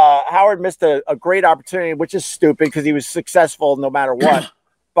that Howard missed a great opportunity, which is stupid because he was successful no matter what.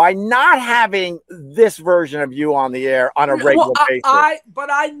 By not having this version of you on the air on a regular basis. But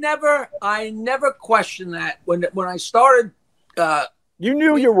I never questioned that when I started You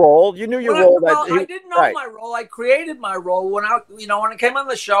knew your role. You knew your Well, role. well, I didn't know my role. I created my role when I came on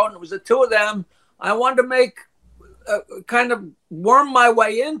the show and it was the two of them. I wanted to make kind of worm my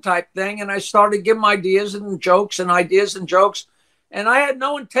way in type thing, and I started giving ideas and jokes. And I had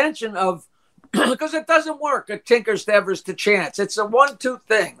no intention of, because it doesn't work. A tinker's to ever's to chance. It's a 1-2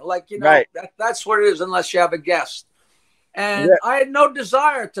 thing. Like, that's what it is unless you have a guest. And I had no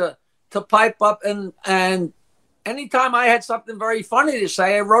desire to pipe up. And anytime I had something very funny to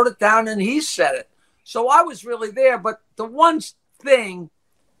say, I wrote it down and he said it. So I was really there. But the one thing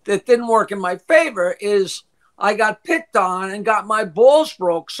that didn't work in my favor is I got picked on and got my balls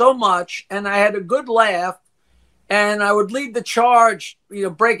broke so much, and I had a good laugh, and I would lead the charge,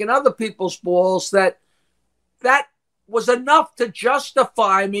 breaking other people's balls, that was enough to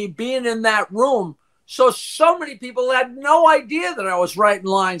justify me being in that room. So many people had no idea that I was writing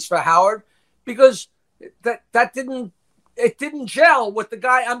lines for Howard, because that didn't gel with the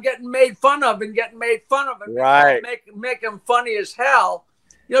guy I'm getting made fun of and right. make him funny as hell.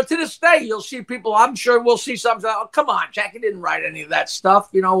 To this day, you'll see people, I'm sure we'll see something, oh, come on, Jackie didn't write any of that stuff,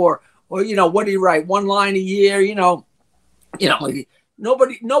 or what do you write? One line a year,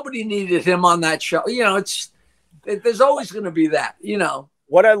 nobody needed him on that show. There's always going to be that,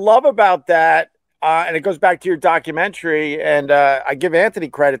 What I love about that, and it goes back to your documentary, and I give Anthony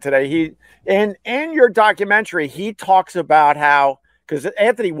credit today. In your documentary, he talks about how, because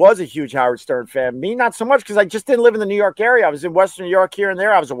Anthony was a huge Howard Stern fan. Me, not so much, because I just didn't live in the New York area. I was in Western New York here and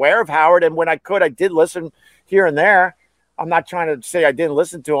there. I was aware of Howard, and when I could, I did listen here and there. I'm not trying to say I didn't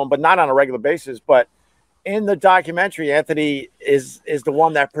listen to him, but not on a regular basis. But in the documentary, Anthony is the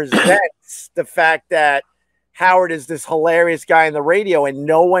one that presents the fact that Howard is this hilarious guy in the radio, and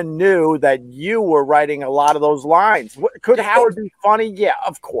no one knew that you were writing a lot of those lines. Could Howard be funny? Yeah,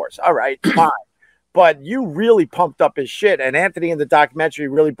 of course. All right, fine. But you really pumped up his shit, and Anthony in the documentary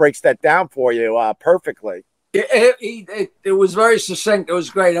really breaks that down for you perfectly. It was very succinct. It was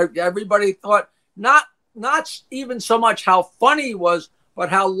great. Everybody thought not even so much how funny he was, but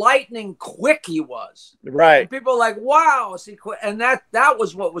how lightning quick he was. Right. And people were like, wow, is he quick? And that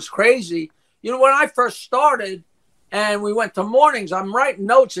was what was crazy. When I first started and we went to mornings, I'm writing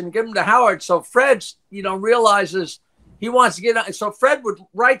notes and give them to Howard. So Fred, realizes he wants to get on. So Fred would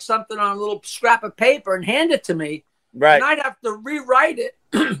write something on a little scrap of paper and hand it to me. Right. And I'd have to rewrite it.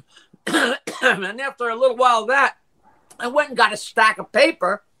 And after a little while of that, I went and got a stack of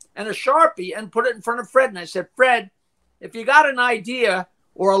paper and a Sharpie and put it in front of Fred. And I said, Fred, if you got an idea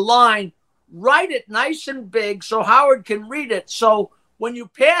or a line, write it nice and big so Howard can read it. So when you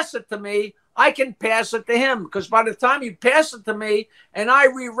pass it to me, I can pass it to him, because by the time you pass it to me and I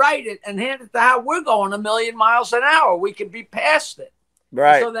rewrite it and hand it to Howard, we're going 1,000,000 miles an hour. We can be past it.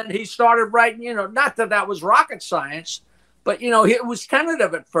 Right. So then he started writing, not that was rocket science, but, it was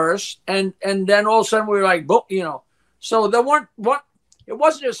tentative at first. And then all of a sudden we were like, so there it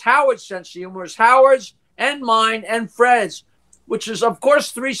wasn't just Howard's sense of humor, it was Howard's and mine and Fred's, which is, of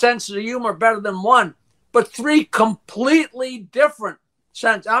course, 3 senses of humor better than one, but 3 completely different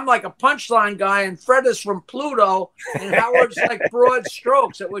sense. I'm like a punchline guy, and Fred is from Pluto, and Howard's like broad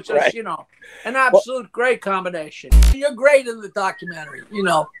strokes. It was just, an absolute great combination. You're great in the documentary,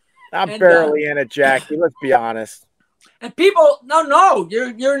 I'm barely in it, Jackie. Let's be honest. And people, no,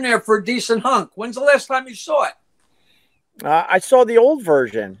 you're in there for a decent hunk. When's the last time you saw it? I saw the old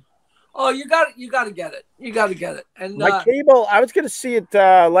version. Oh, you got to get it. You got to get it. And my cable, I was going to see it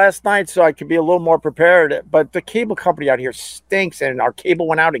last night so I could be a little more prepared, but the cable company out here stinks, and our cable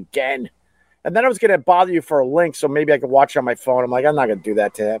went out again. And then I was going to bother you for a link so maybe I could watch it on my phone. I'm like, I'm not going to do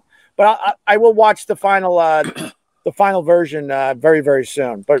that to him. But I will watch the final version very, very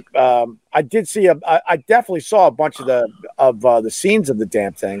soon. But I did see I definitely saw a bunch of the scenes of the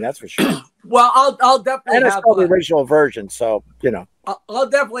damn thing. That's for sure. Well, I'll definitely and it's have the original version, so I'll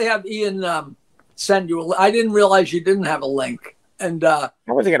definitely have Ian send you. I didn't realize you didn't have a link, and I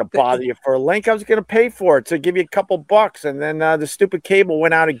wasn't going to bother you for a link. I was going to pay for it to give you a couple bucks, and then the stupid cable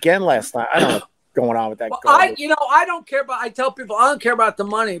went out again last night. I don't know what's going on with that. Well, I don't care about. I tell people I don't care about the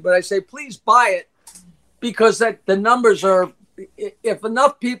money, but I say please buy it, because the numbers are. If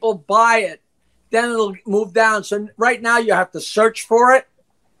enough people buy it, then it'll move down. So right now you have to search for it.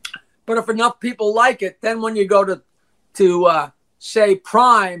 But if enough people like it, then when you go to say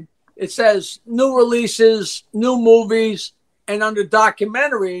Prime, it says new releases, new movies, and under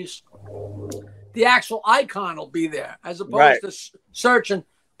documentaries, the actual icon will be there as opposed to searching.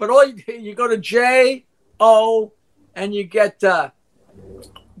 But you go to J-O, and you get the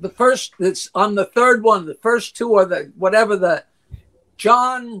first. It's on the third one. The first 2 are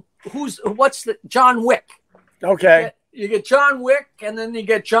John Wick. Okay. You get John Wick, and then you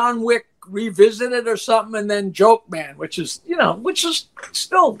get John Wick Revisited or something, and then Joke Man, which is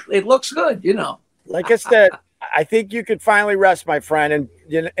still, it looks good, Like I said, I think you could finally rest, my friend, and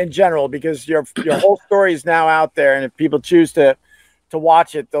in general, because your whole story is now out there, and if people choose to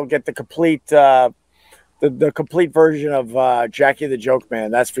watch it, they'll get the complete the complete version of Jackie the Joke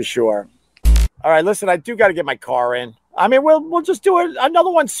Man. That's for sure. All right, listen, I do got to get my car in. I mean, we'll just do another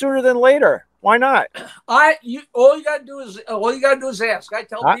one sooner than later. Why not? All you gotta do is ask. I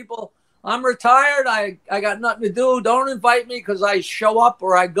tell people I'm retired. I got nothing to do. Don't invite me because I show up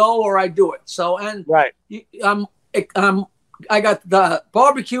or I go or I do it. So right. I got the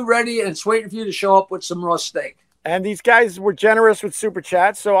barbecue ready and it's waiting for you to show up with some raw steak. And these guys were generous with super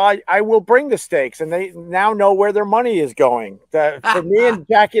chats, so I will bring the steaks, and they now know where their money is going. For me and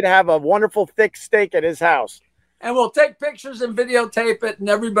Jackie to have a wonderful thick steak at his house. And we'll take pictures and videotape it, and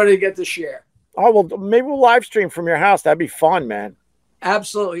everybody get to share. Oh, well, maybe we'll live stream from your house. That'd be fun, man.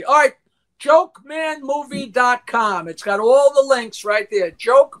 Absolutely. All right, jokemanmovie.com. It's got all the links right there.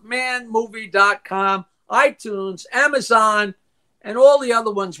 jokemanmovie.com, iTunes, Amazon, and all the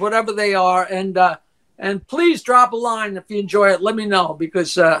other ones, whatever they are. And please drop a line if you enjoy it. Let me know,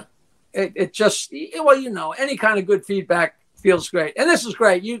 because it just, any kind of good feedback feels great. And this is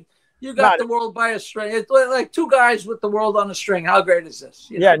great. You got the world by a string. It's like two guys with the world on a string. How great is this?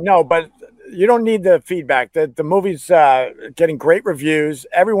 Yeah, no, but you don't need the feedback. The movie's getting great reviews.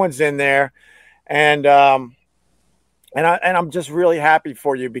 Everyone's in there, and I'm just really happy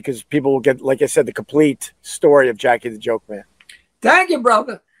for you, because people will get, like I said, the complete story of Jackie the Joke Man. Thank you,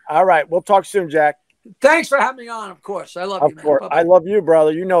 brother. All right, we'll talk soon, Jack. Thanks for having me on. Of course, I love you, man. Of course, I love you,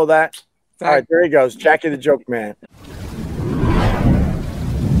 brother. You know that. All right, there he goes, Jackie the Joke Man.